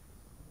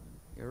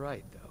 You're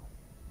right, though.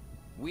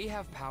 We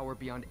have power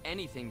beyond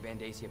anything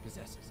Vandacia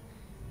possesses.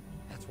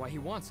 That's why he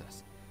wants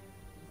us.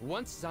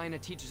 Once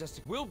Xynaa teaches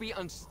us, we'll be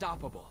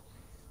unstoppable.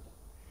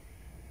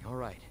 All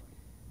right.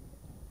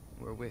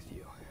 We're with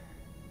you.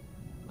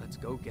 Let's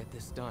go get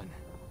this done.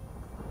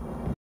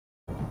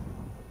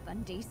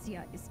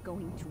 Vandacia is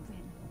going to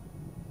win.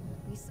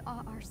 We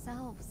saw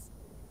ourselves.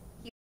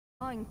 He was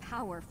drawing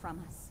power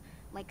from us,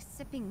 like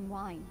sipping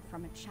wine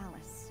from a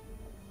chalice.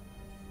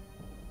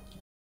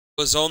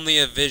 It was only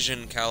a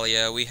vision,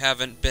 Kalia. We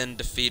haven't been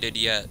defeated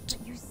yet.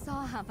 But you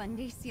saw how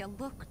Vandacia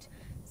looked.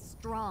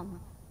 Strong,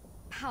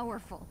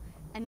 powerful,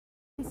 and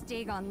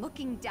Dagon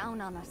looking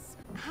down on us.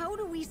 How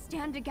do we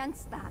stand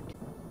against that?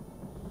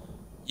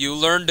 You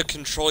learn to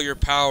control your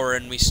power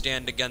and we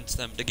stand against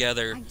them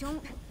together.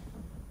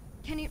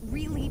 Can it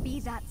really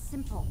be that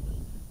simple?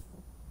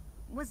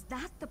 Was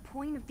that the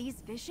point of these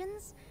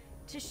visions?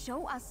 To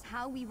show us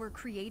how we were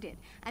created,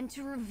 and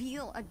to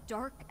reveal a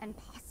dark and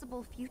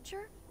possible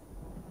future?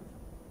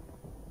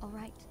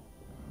 Alright,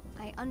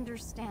 I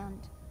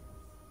understand.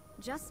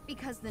 Just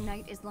because the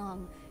night is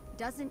long,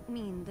 doesn't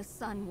mean the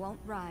sun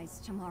won't rise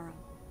tomorrow.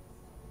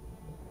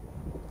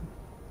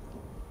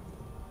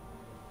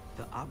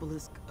 The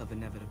obelisk of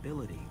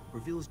inevitability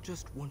reveals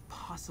just one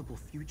possible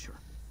future.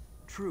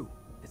 True,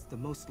 it's the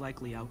most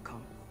likely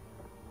outcome,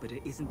 but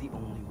it isn't the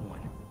only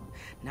one.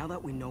 Now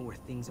that we know where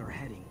things are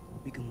heading,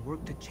 we can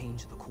work to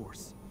change the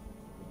course.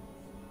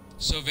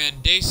 So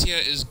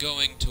Vandacia is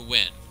going to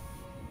win.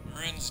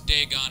 Marin's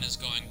Dagon is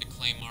going to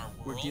claim our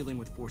world. We're dealing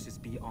with forces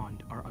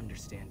beyond our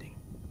understanding.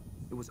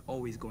 It was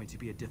always going to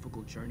be a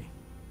difficult journey,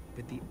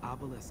 but the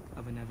obelisk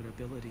of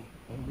inevitability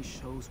only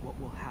shows what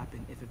will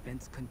happen if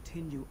events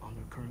continue on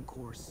their current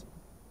course.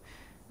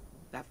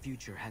 That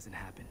future hasn't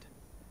happened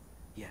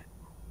yet.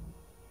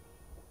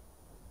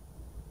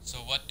 So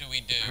what do we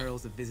do? The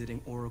perils of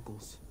visiting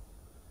oracles.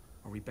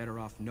 Are we better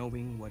off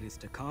knowing what is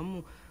to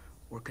come,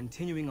 or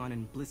continuing on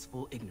in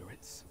blissful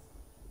ignorance?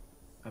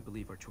 I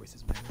believe our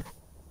choices matter.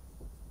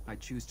 I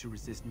choose to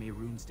resist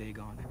Mehrunes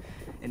Dagon,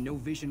 and no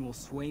vision will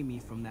sway me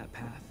from that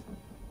path.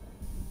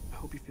 I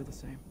hope you feel the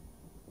same.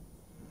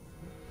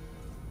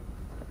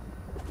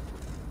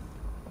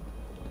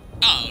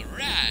 All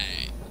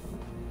right.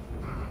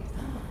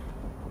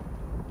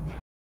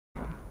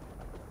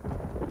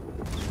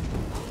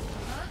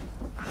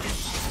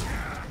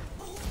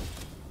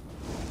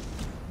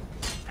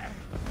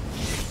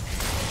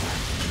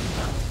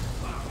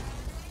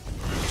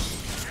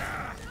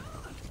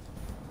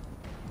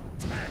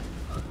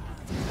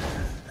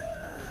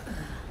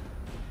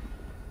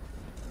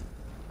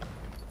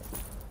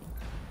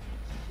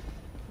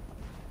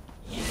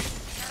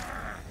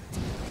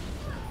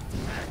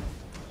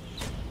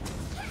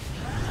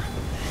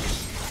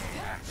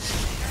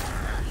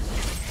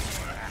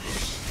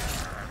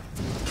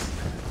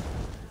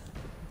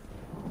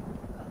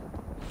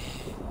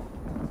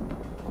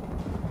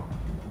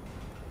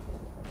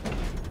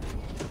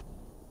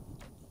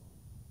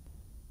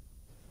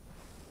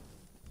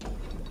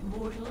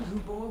 Mortal who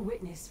bore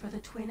witness for the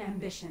twin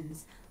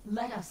ambitions,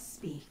 let us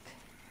speak.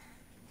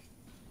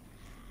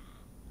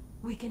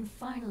 We can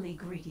finally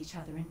greet each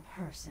other in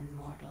person,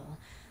 mortal.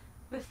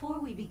 Before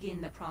we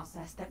begin the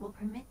process that will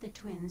permit the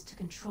twins to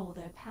control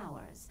their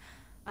powers,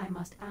 I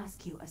must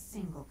ask you a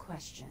single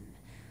question.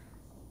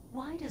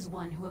 Why does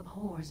one who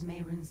abhors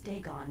Mehrunes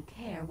Dagon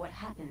care what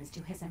happens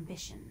to his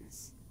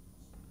ambitions?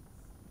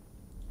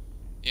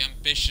 The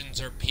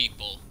ambitions are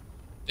people.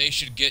 They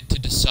should get to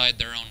decide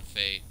their own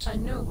fate. A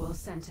noble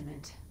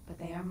sentiment, but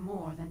they are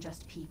more than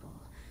just people.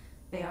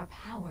 They are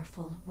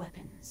powerful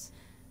weapons.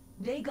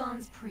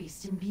 Dagon's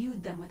priest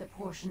imbued them with a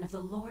portion of the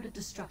Lord of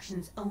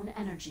Destruction's own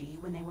energy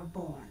when they were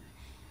born.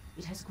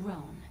 It has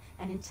grown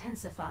and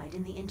intensified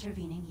in the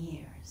intervening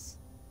years.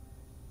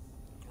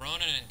 Grown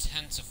and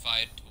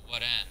intensified to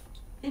what end?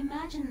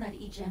 Imagine that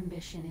each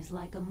ambition is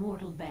like a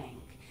mortal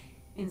bank.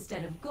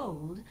 Instead of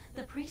gold,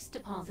 the priest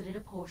deposited a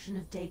portion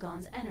of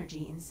Dagon's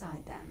energy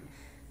inside them.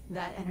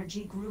 That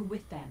energy grew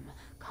with them,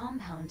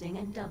 compounding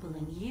and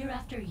doubling year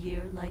after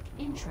year like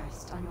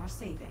interest on your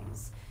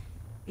savings.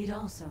 It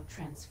also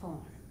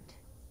transformed.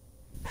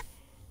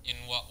 In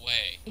what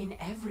way? In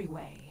every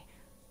way.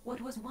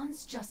 What was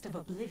once just of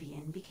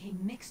oblivion became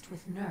mixed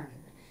with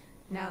Nirn.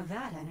 Now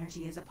that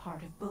energy is a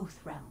part of both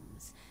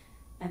realms.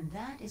 And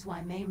that is why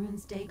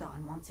Mehrunes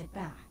Dagon wants it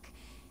back.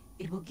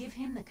 It will give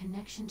him the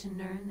connection to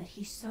Nirn that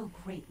he so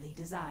greatly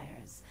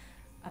desires.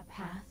 A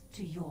path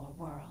to your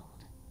world.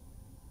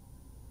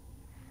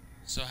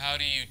 So how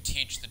do you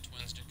teach the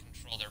twins to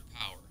control their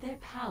power? Their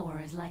power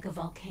is like a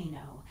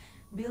volcano,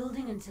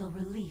 building until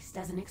released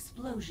as an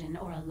explosion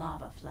or a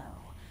lava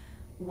flow.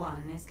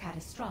 One is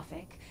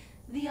catastrophic,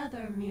 the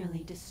other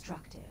merely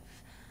destructive.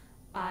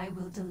 I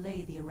will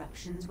delay the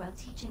eruptions while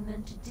teaching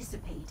them to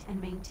dissipate and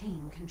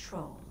maintain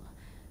control.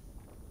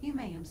 You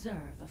may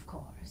observe, of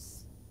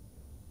course.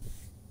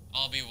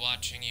 I'll be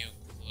watching you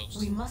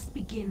closely. We must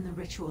begin the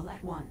ritual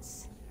at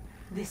once.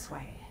 This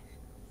way.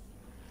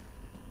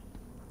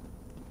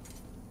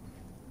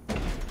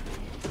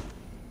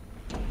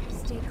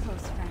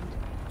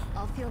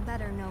 feel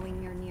better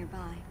knowing you're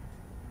nearby.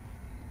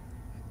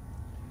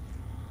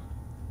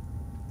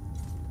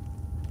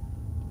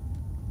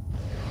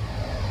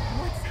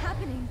 What's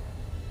happening?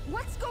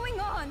 What's going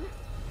on?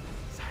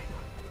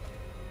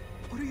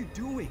 Xynaa, what are you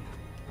doing?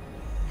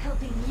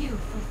 Helping you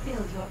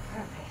fulfill your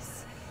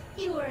purpose.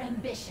 Your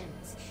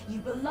ambitions. You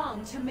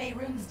belong to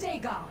Mehrunes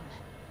Dagon.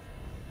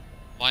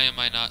 Why am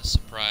I not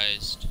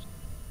surprised?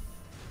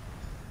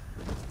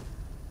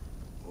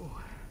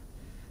 Oh,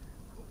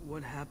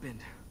 what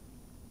happened?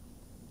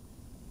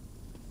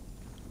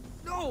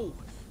 No!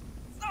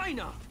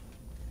 Xynaa!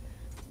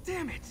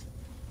 Damn it!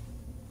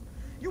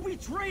 You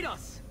betrayed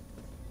us!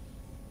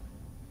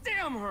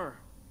 Damn her!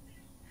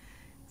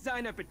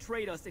 Xynaa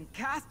betrayed us and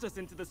cast us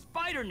into the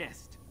spider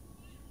nest!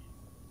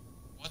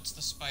 What's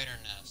the spider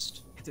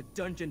nest? It's a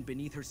dungeon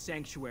beneath her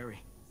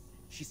sanctuary.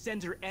 She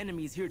sends her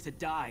enemies here to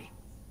die.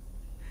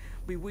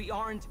 We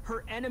aren't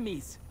her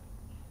enemies.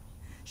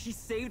 She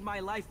saved my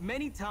life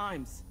many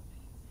times.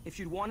 If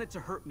she'd wanted to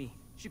hurt me,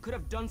 she could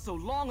have done so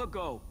long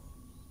ago.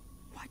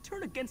 Why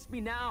turn against me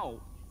now?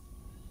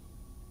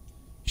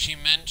 She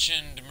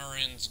mentioned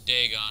Mehrunes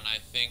Dagon. I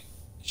think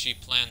she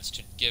plans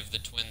to give the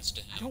twins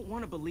to him. I don't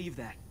want to believe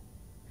that.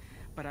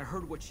 But I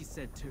heard what she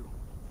said too.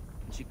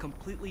 And she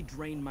completely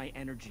drained my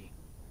energy.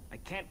 I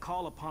can't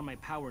call upon my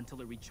power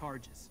until it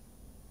recharges.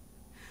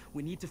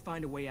 We need to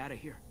find a way out of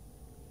here.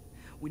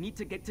 We need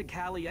to get to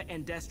Kalia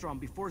and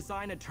Destron before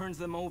Xynaa turns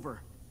them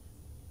over.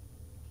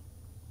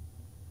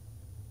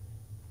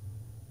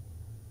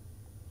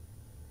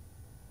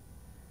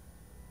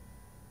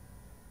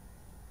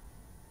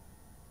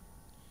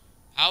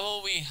 How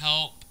will we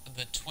help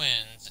the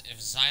twins if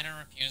Xynaa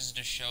refuses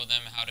to show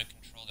them how to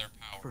control their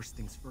power? First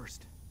things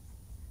first.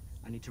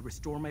 I need to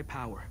restore my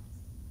power.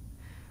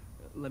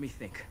 Let me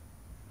think.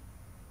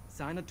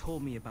 Xynaa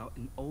told me about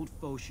an old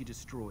foe she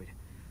destroyed.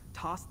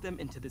 Tossed them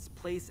into this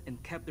place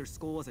and kept their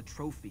skull as a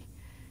trophy.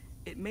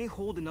 It may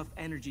hold enough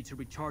energy to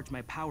recharge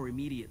my power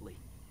immediately.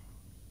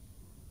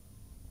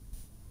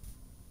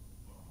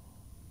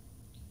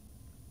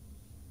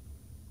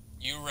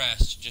 You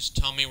rest. Just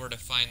tell me where to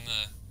find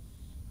the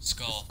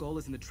skull. The skull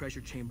is in the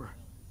treasure chamber.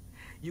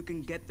 You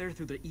can get there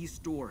through the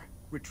east door.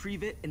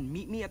 Retrieve it and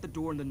meet me at the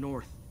door in the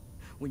north.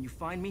 When you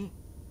find me,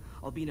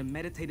 I'll be in a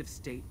meditative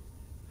state.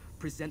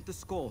 Present the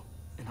skull,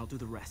 and I'll do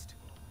the rest.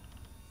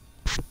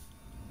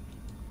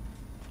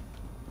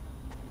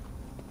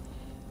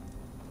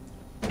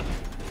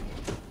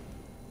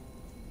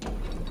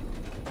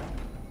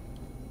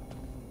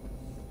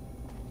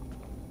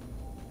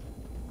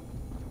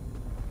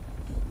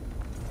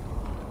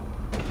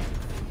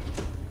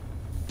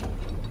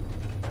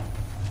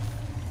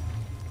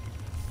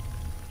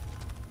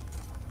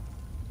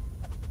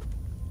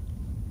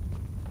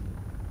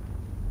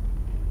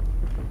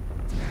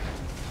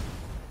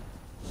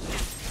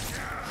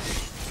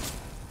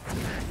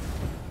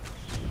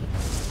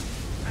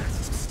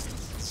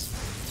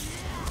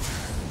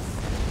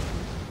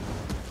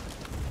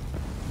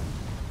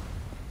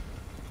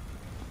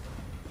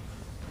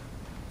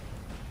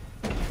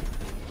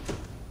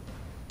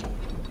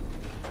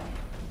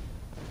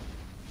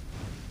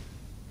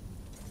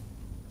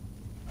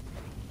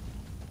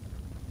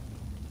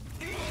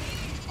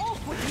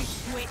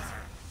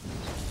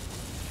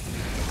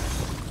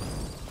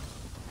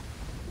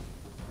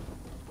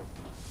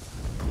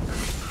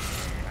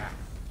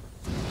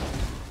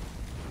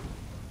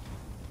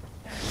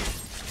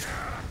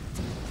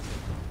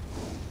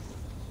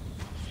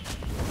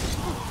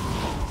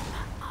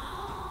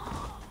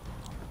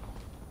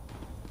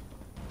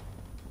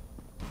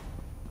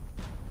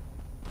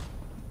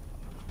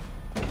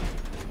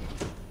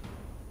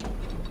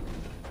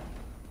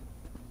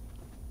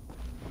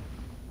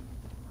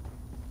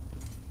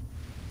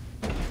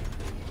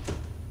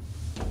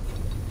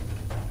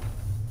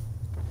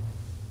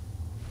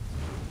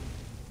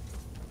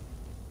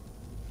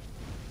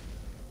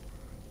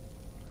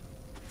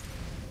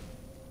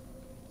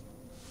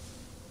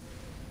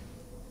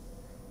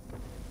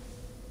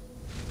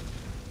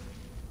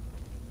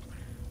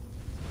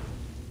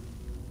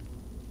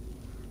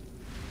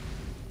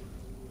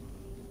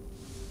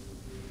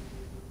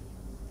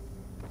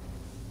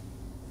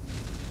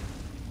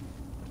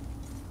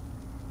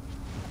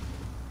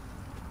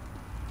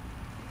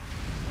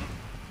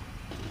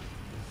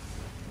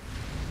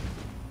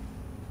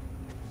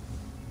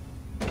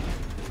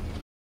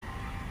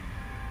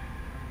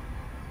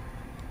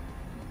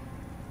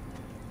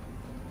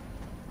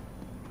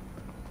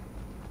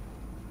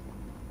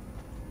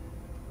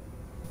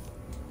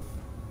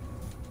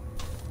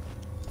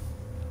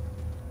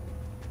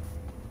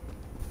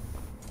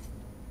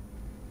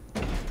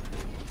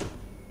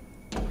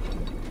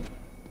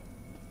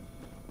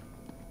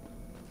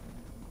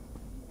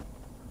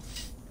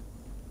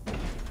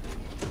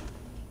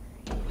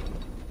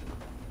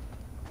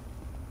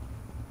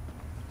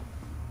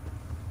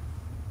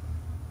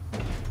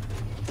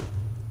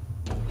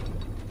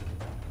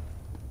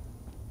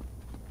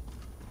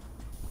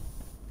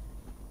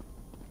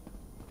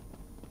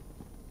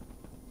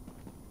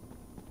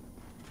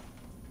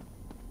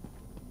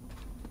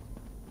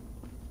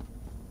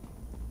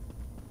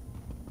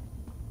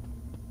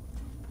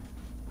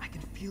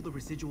 can feel the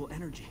residual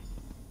energy.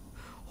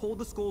 Hold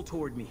the skull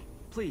toward me,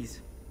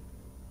 please.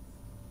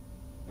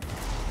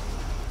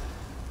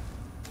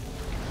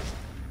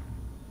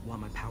 While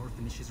my power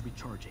finishes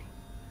recharging,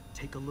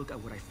 take a look at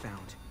what I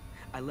found.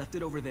 I left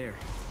it over there.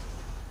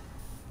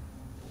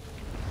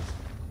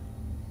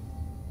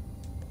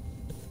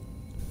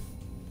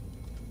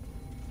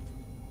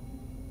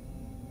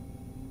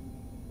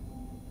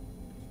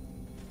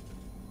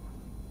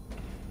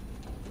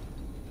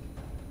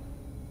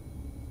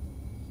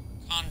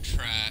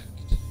 Contract.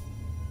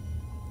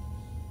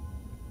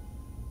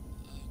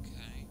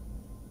 Okay.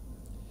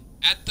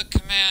 At the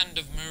command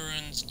of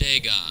Murun's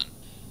Dagon,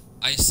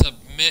 I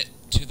submit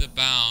to the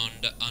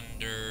bound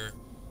under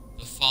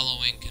the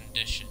following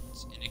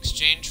conditions. In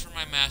exchange for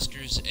my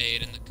master's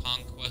aid in the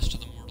conquest of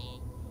the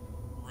mortal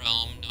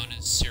realm known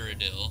as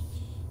Cyrodiil,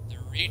 the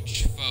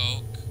Reach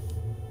Folk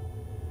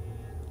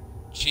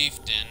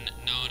chieftain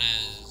known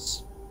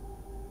as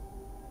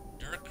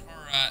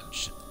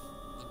Durkarach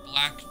the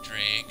Black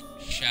Drake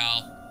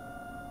shall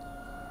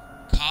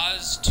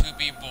cause to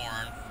be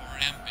born for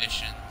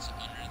ambitions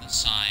under the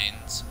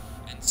signs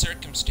and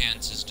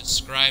circumstances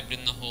described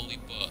in the Holy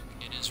Book.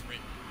 It is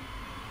written.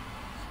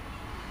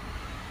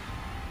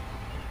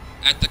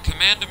 At the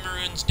command of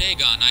Murun's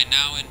Dagon, I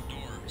now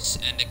endorse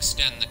and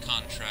extend the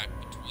contract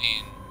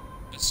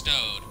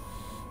bestowed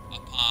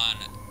upon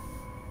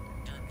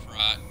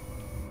Durkarach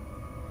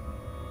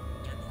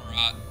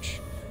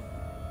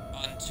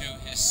unto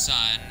his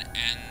son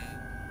and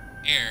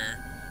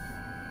heir,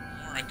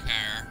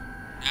 Morikar,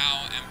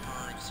 now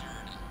Emperor of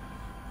Cyrodiil.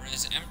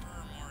 Whereas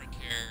Emperor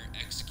Morikar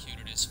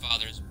executed his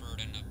father's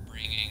burden of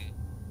bringing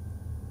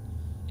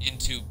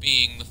into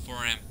being the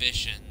four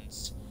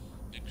ambitions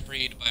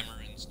decreed by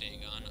Murun's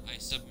Dagon, I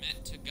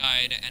submit to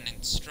guide and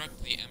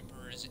instruct the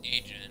Emperor's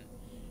agent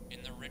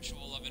in the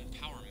ritual of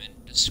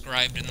empowerment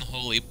described in the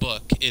Holy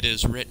Book. It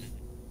is written.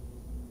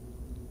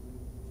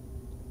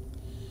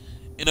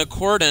 In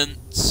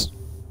accordance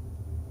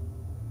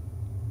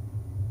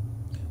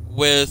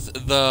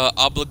with the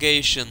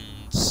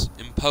obligations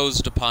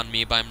imposed upon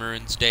me by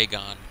Murun's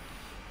Dagon,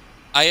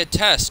 I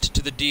attest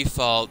to the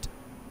default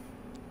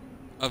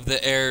of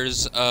the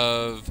heirs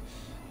of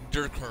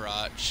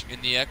Durkarach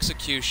in the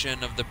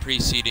execution of the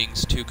preceding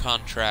two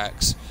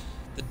contracts.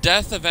 The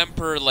death of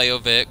Emperor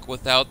Leovic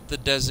without the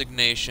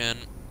designation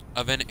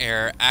of an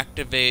heir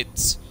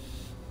activates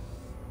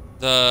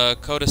the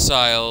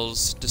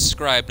codicils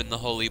described in the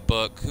Holy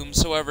Book.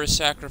 Whomsoever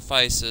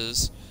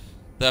sacrifices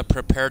the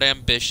prepared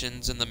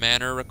ambitions in the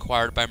manner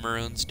required by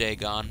Murun's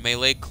Dagon may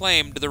lay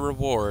claim to the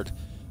reward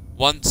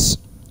once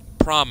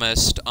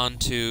promised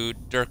unto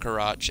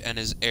Durkarach and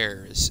his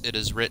heirs. It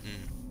is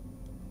written.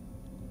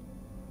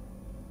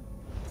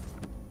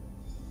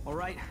 All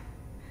right,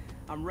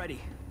 I'm ready.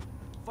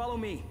 Follow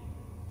me.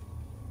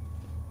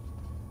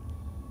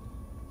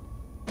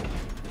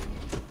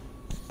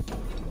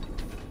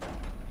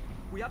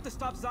 We have to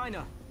stop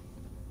Xynaa.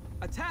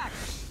 Attack!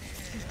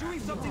 She's doing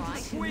something to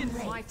the twins!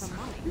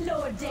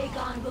 Lord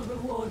Dagon will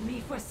reward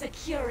me for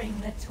securing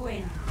the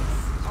twins.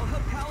 I'll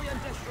help Callie and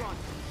Destron.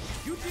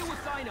 You deal with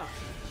Xynaa.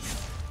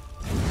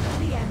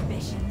 The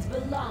ambitions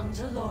belong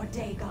to Lord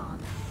Dagon.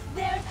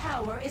 Their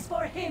power is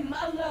for him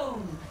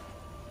alone.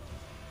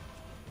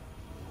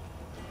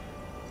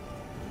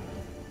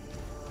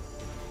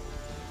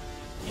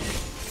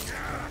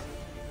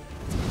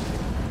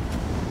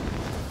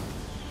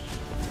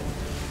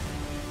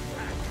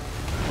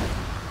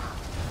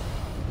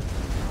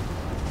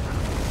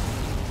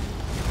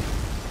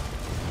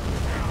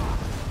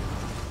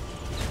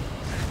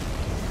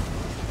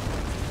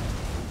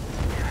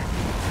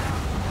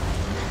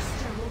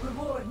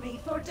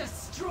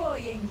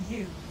 Destroying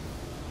you.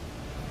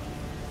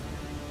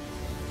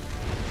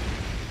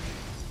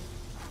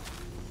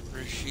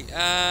 Where's she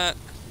at?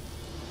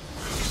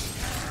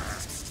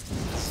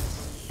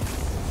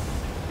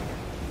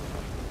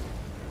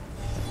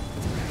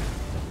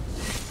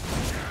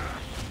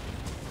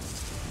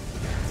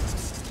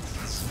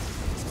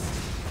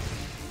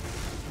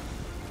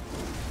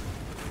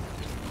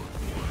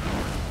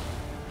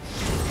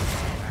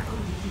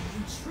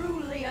 You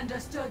truly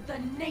understood the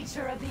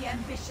nature of the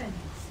ambitions.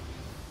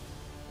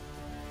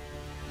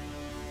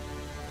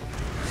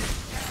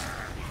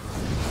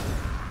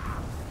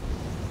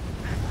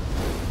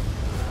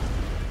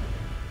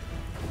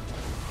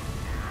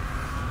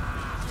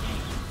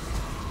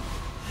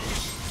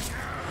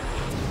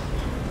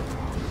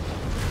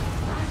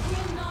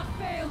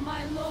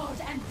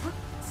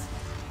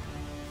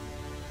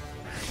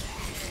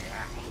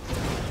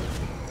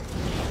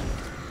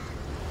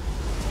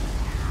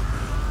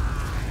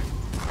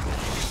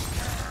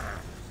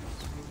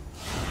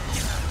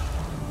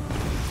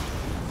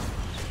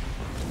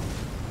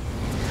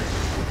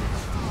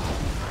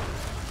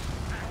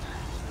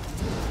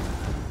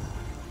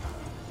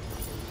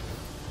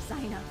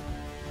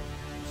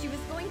 She was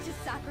going to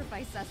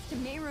sacrifice us to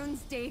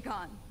Mehrunes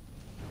Dagon.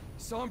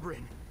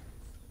 Sombren,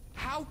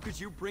 how could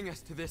you bring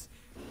us to this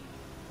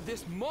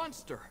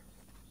monster?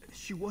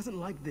 She wasn't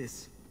like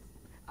this.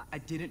 I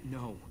didn't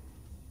know.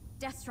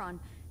 Destron,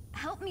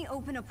 Help me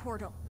open a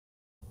portal,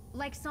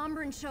 like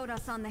Sombren showed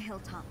us on the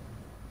hilltop.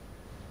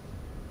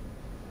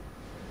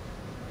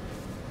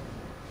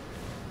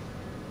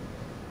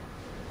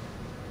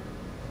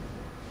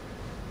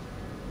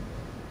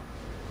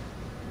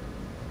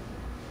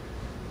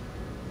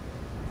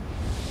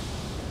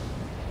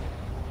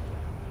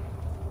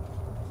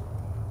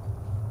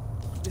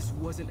 This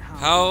wasn't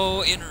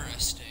How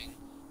interesting.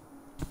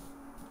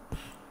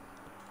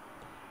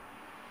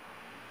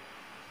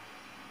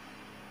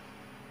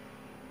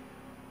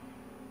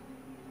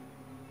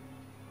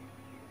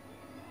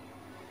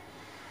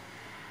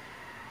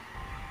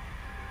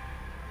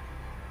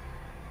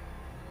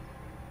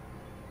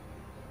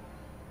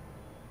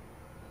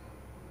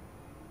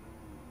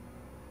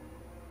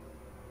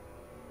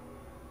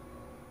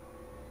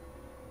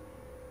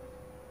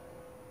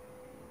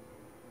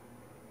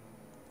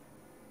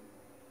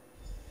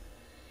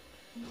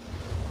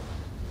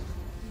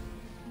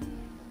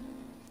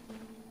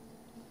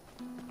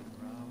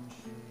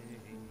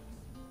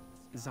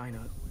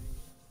 Xynaa,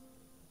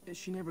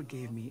 she never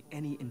gave me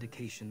any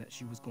indication that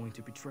she was going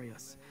to betray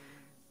us.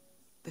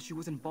 That she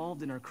was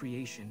involved in our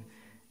creation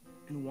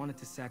and wanted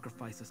to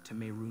sacrifice us to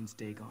Mehrunes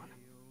Dagon.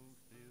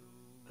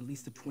 At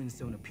least the twins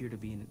don't appear to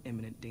be in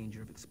imminent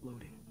danger of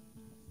exploding.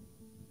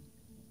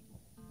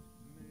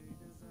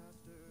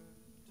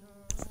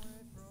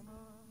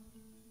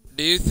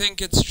 Do you think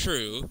it's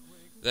true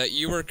that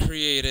you were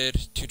created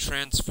to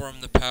transform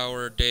the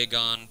power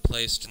Dagon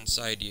placed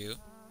inside you?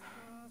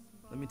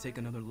 Let me take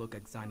another look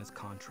at Xynaa's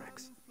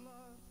contracts.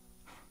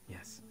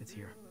 Yes, it's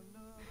here.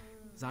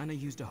 Xynaa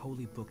used a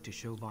holy book to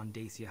show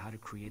Vondacia how to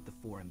create the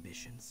 4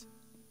 ambitions.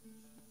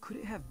 Could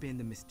it have been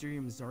the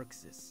Mysterium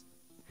Xarxis?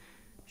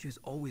 She was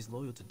always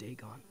loyal to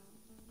Dagon.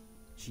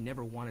 She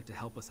never wanted to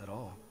help us at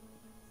all.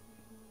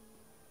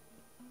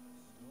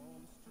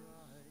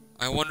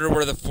 I wonder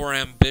where the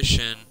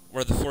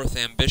 4th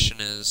ambition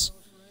is.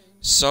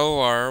 So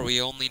far, we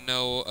only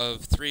know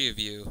of 3 of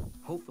you.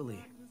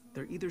 Hopefully,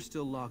 they're either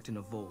still locked in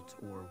a vault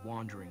or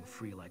wandering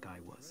free like I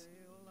was.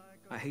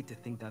 I hate to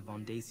think that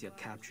Vondacia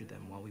captured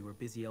them while we were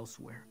busy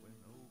elsewhere.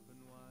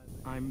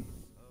 I'm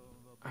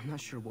not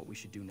sure what we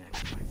should do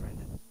next, my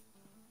friend.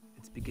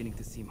 It's beginning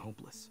to seem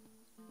hopeless.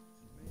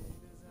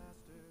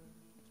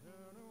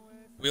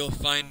 We'll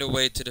find a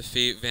way to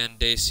defeat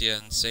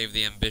Vondacia and save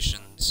the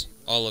ambitions.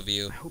 All of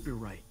you. I hope you're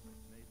right,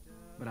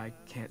 but I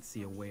can't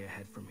see a way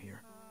ahead from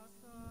here.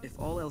 If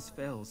all else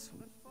fails,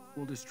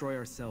 we'll destroy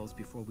ourselves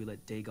before we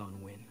let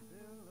Dagon win.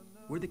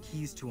 We're the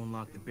keys to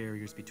unlock the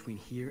barriers between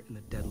here and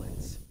the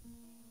Deadlands.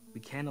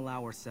 We can't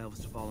allow ourselves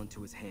to fall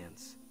into his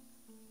hands.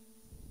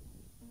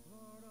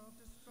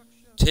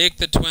 Take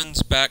the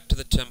twins back to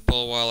the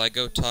temple while I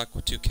go talk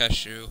with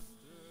Tukeshu.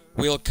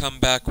 We'll come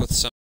up with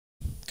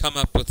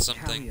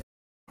something.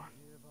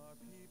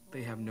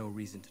 They have no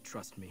reason to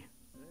trust me.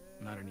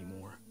 Not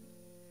anymore.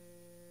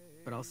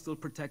 But I'll still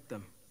protect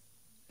them.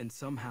 And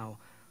somehow,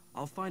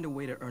 I'll find a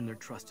way to earn their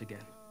trust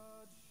again.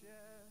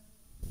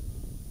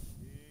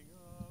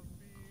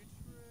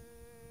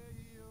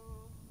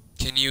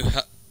 Can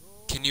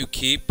you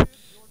keep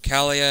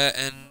Kalia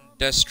and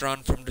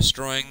Destron from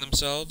destroying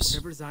themselves?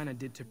 Whatever Xynaa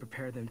did to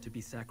prepare them to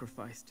be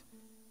sacrificed,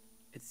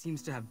 it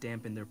seems to have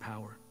dampened their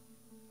power.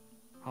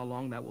 How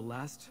long that will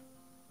last,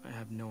 I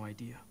have no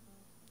idea.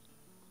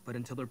 But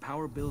until their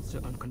power builds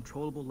to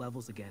uncontrollable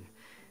levels again,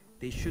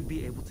 they should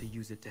be able to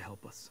use it to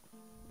help us.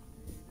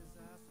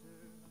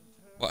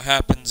 What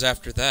happens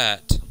after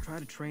that? I'll try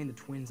to train the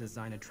twins as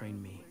Xynaa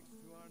trained me.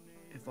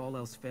 If all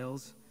else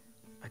fails,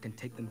 I can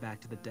take them back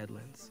to the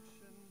Deadlands.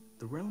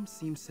 The realm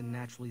seems to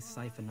naturally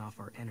siphon off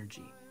our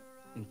energy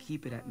and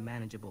keep it at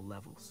manageable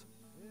levels.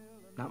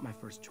 Not my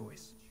first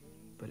choice,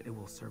 but it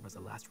will serve as a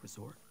last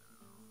resort.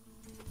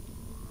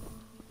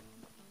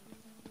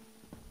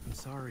 I'm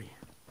sorry.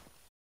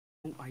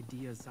 No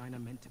idea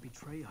Xynaa meant to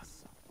betray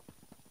us.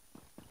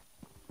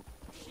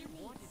 She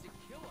wanted to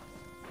kill us.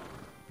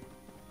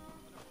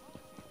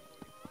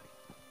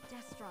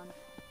 Destron,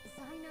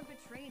 Xynaa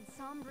betrayed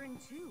Sombren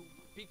too.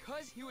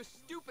 Because he was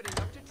stupid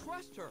enough to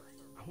trust her.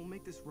 I will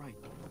make this right.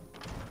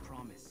 I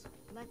promise.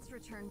 Let's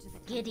return to the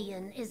temple.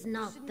 Gideon is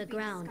not the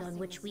ground on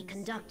which we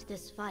conduct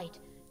this fight.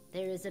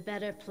 There is a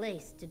better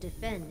place to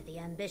defend the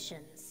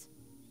ambitions.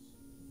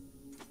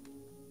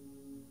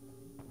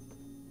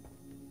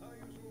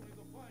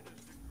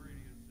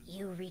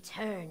 You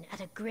return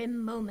at a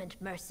grim moment,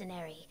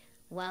 mercenary.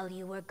 While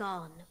you were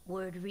gone,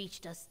 word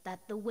reached us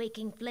that the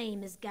Waking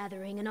Flame is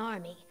gathering an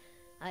army.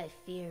 I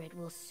fear it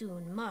will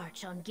soon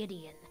march on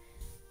Gideon.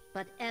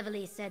 But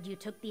Evely said you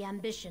took the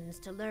ambitions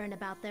to learn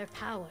about their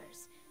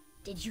powers.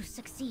 Did you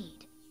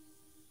succeed?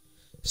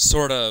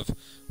 Sort of.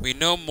 We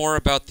know more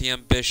about the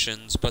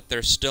ambitions, but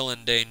they're still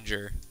in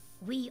danger.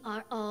 We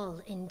are all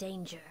in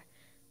danger.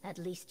 At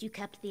least you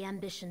kept the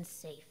ambitions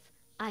safe.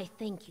 I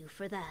thank you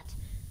for that.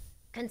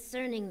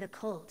 Concerning the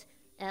cult,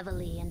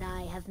 Evely and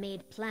I have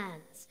made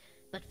plans.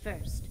 But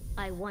first,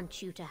 I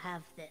want you to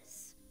have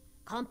this.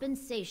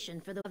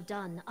 Compensation for the work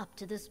done up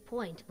to this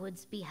point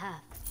Wood's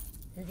behalf.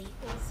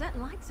 Set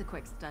likes a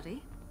quick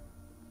study.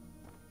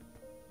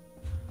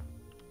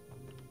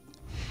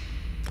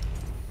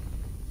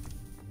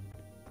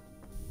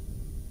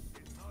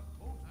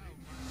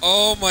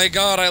 Oh my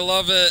god, I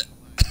love it.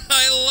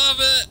 I love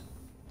it.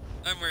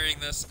 I'm wearing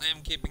this. I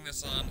am keeping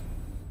this on.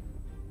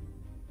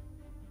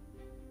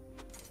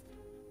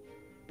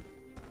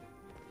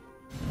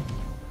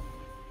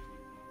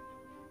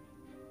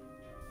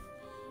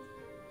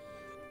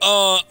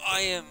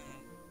 I am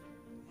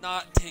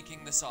not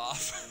taking this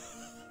off.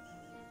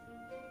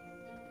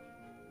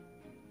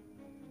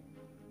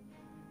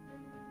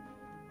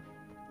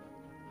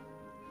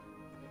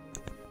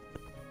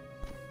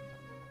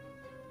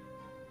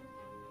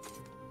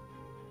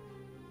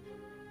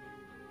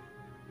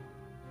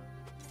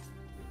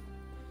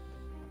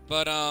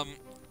 But,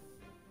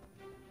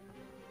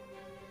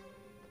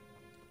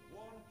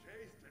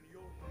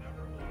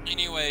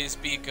 anyways,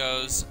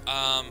 beekos,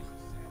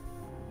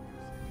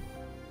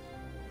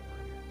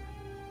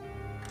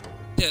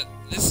 yeah,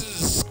 this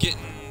is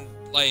getting,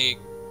 like,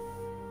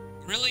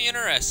 really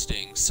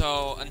interesting.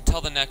 So, until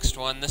the next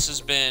one, this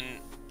has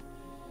been,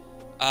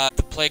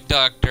 the Plague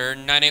Doctor,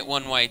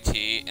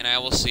 981YT, and I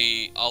will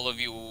see all of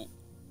you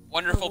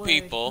wonderful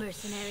people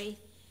Mercenary.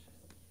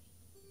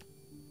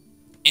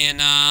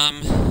 in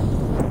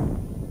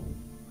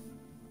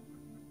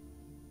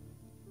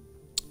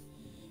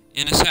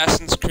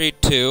Assassin's Creed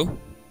 2.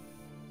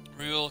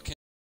 We will continue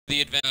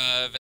the adventure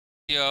of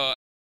ESO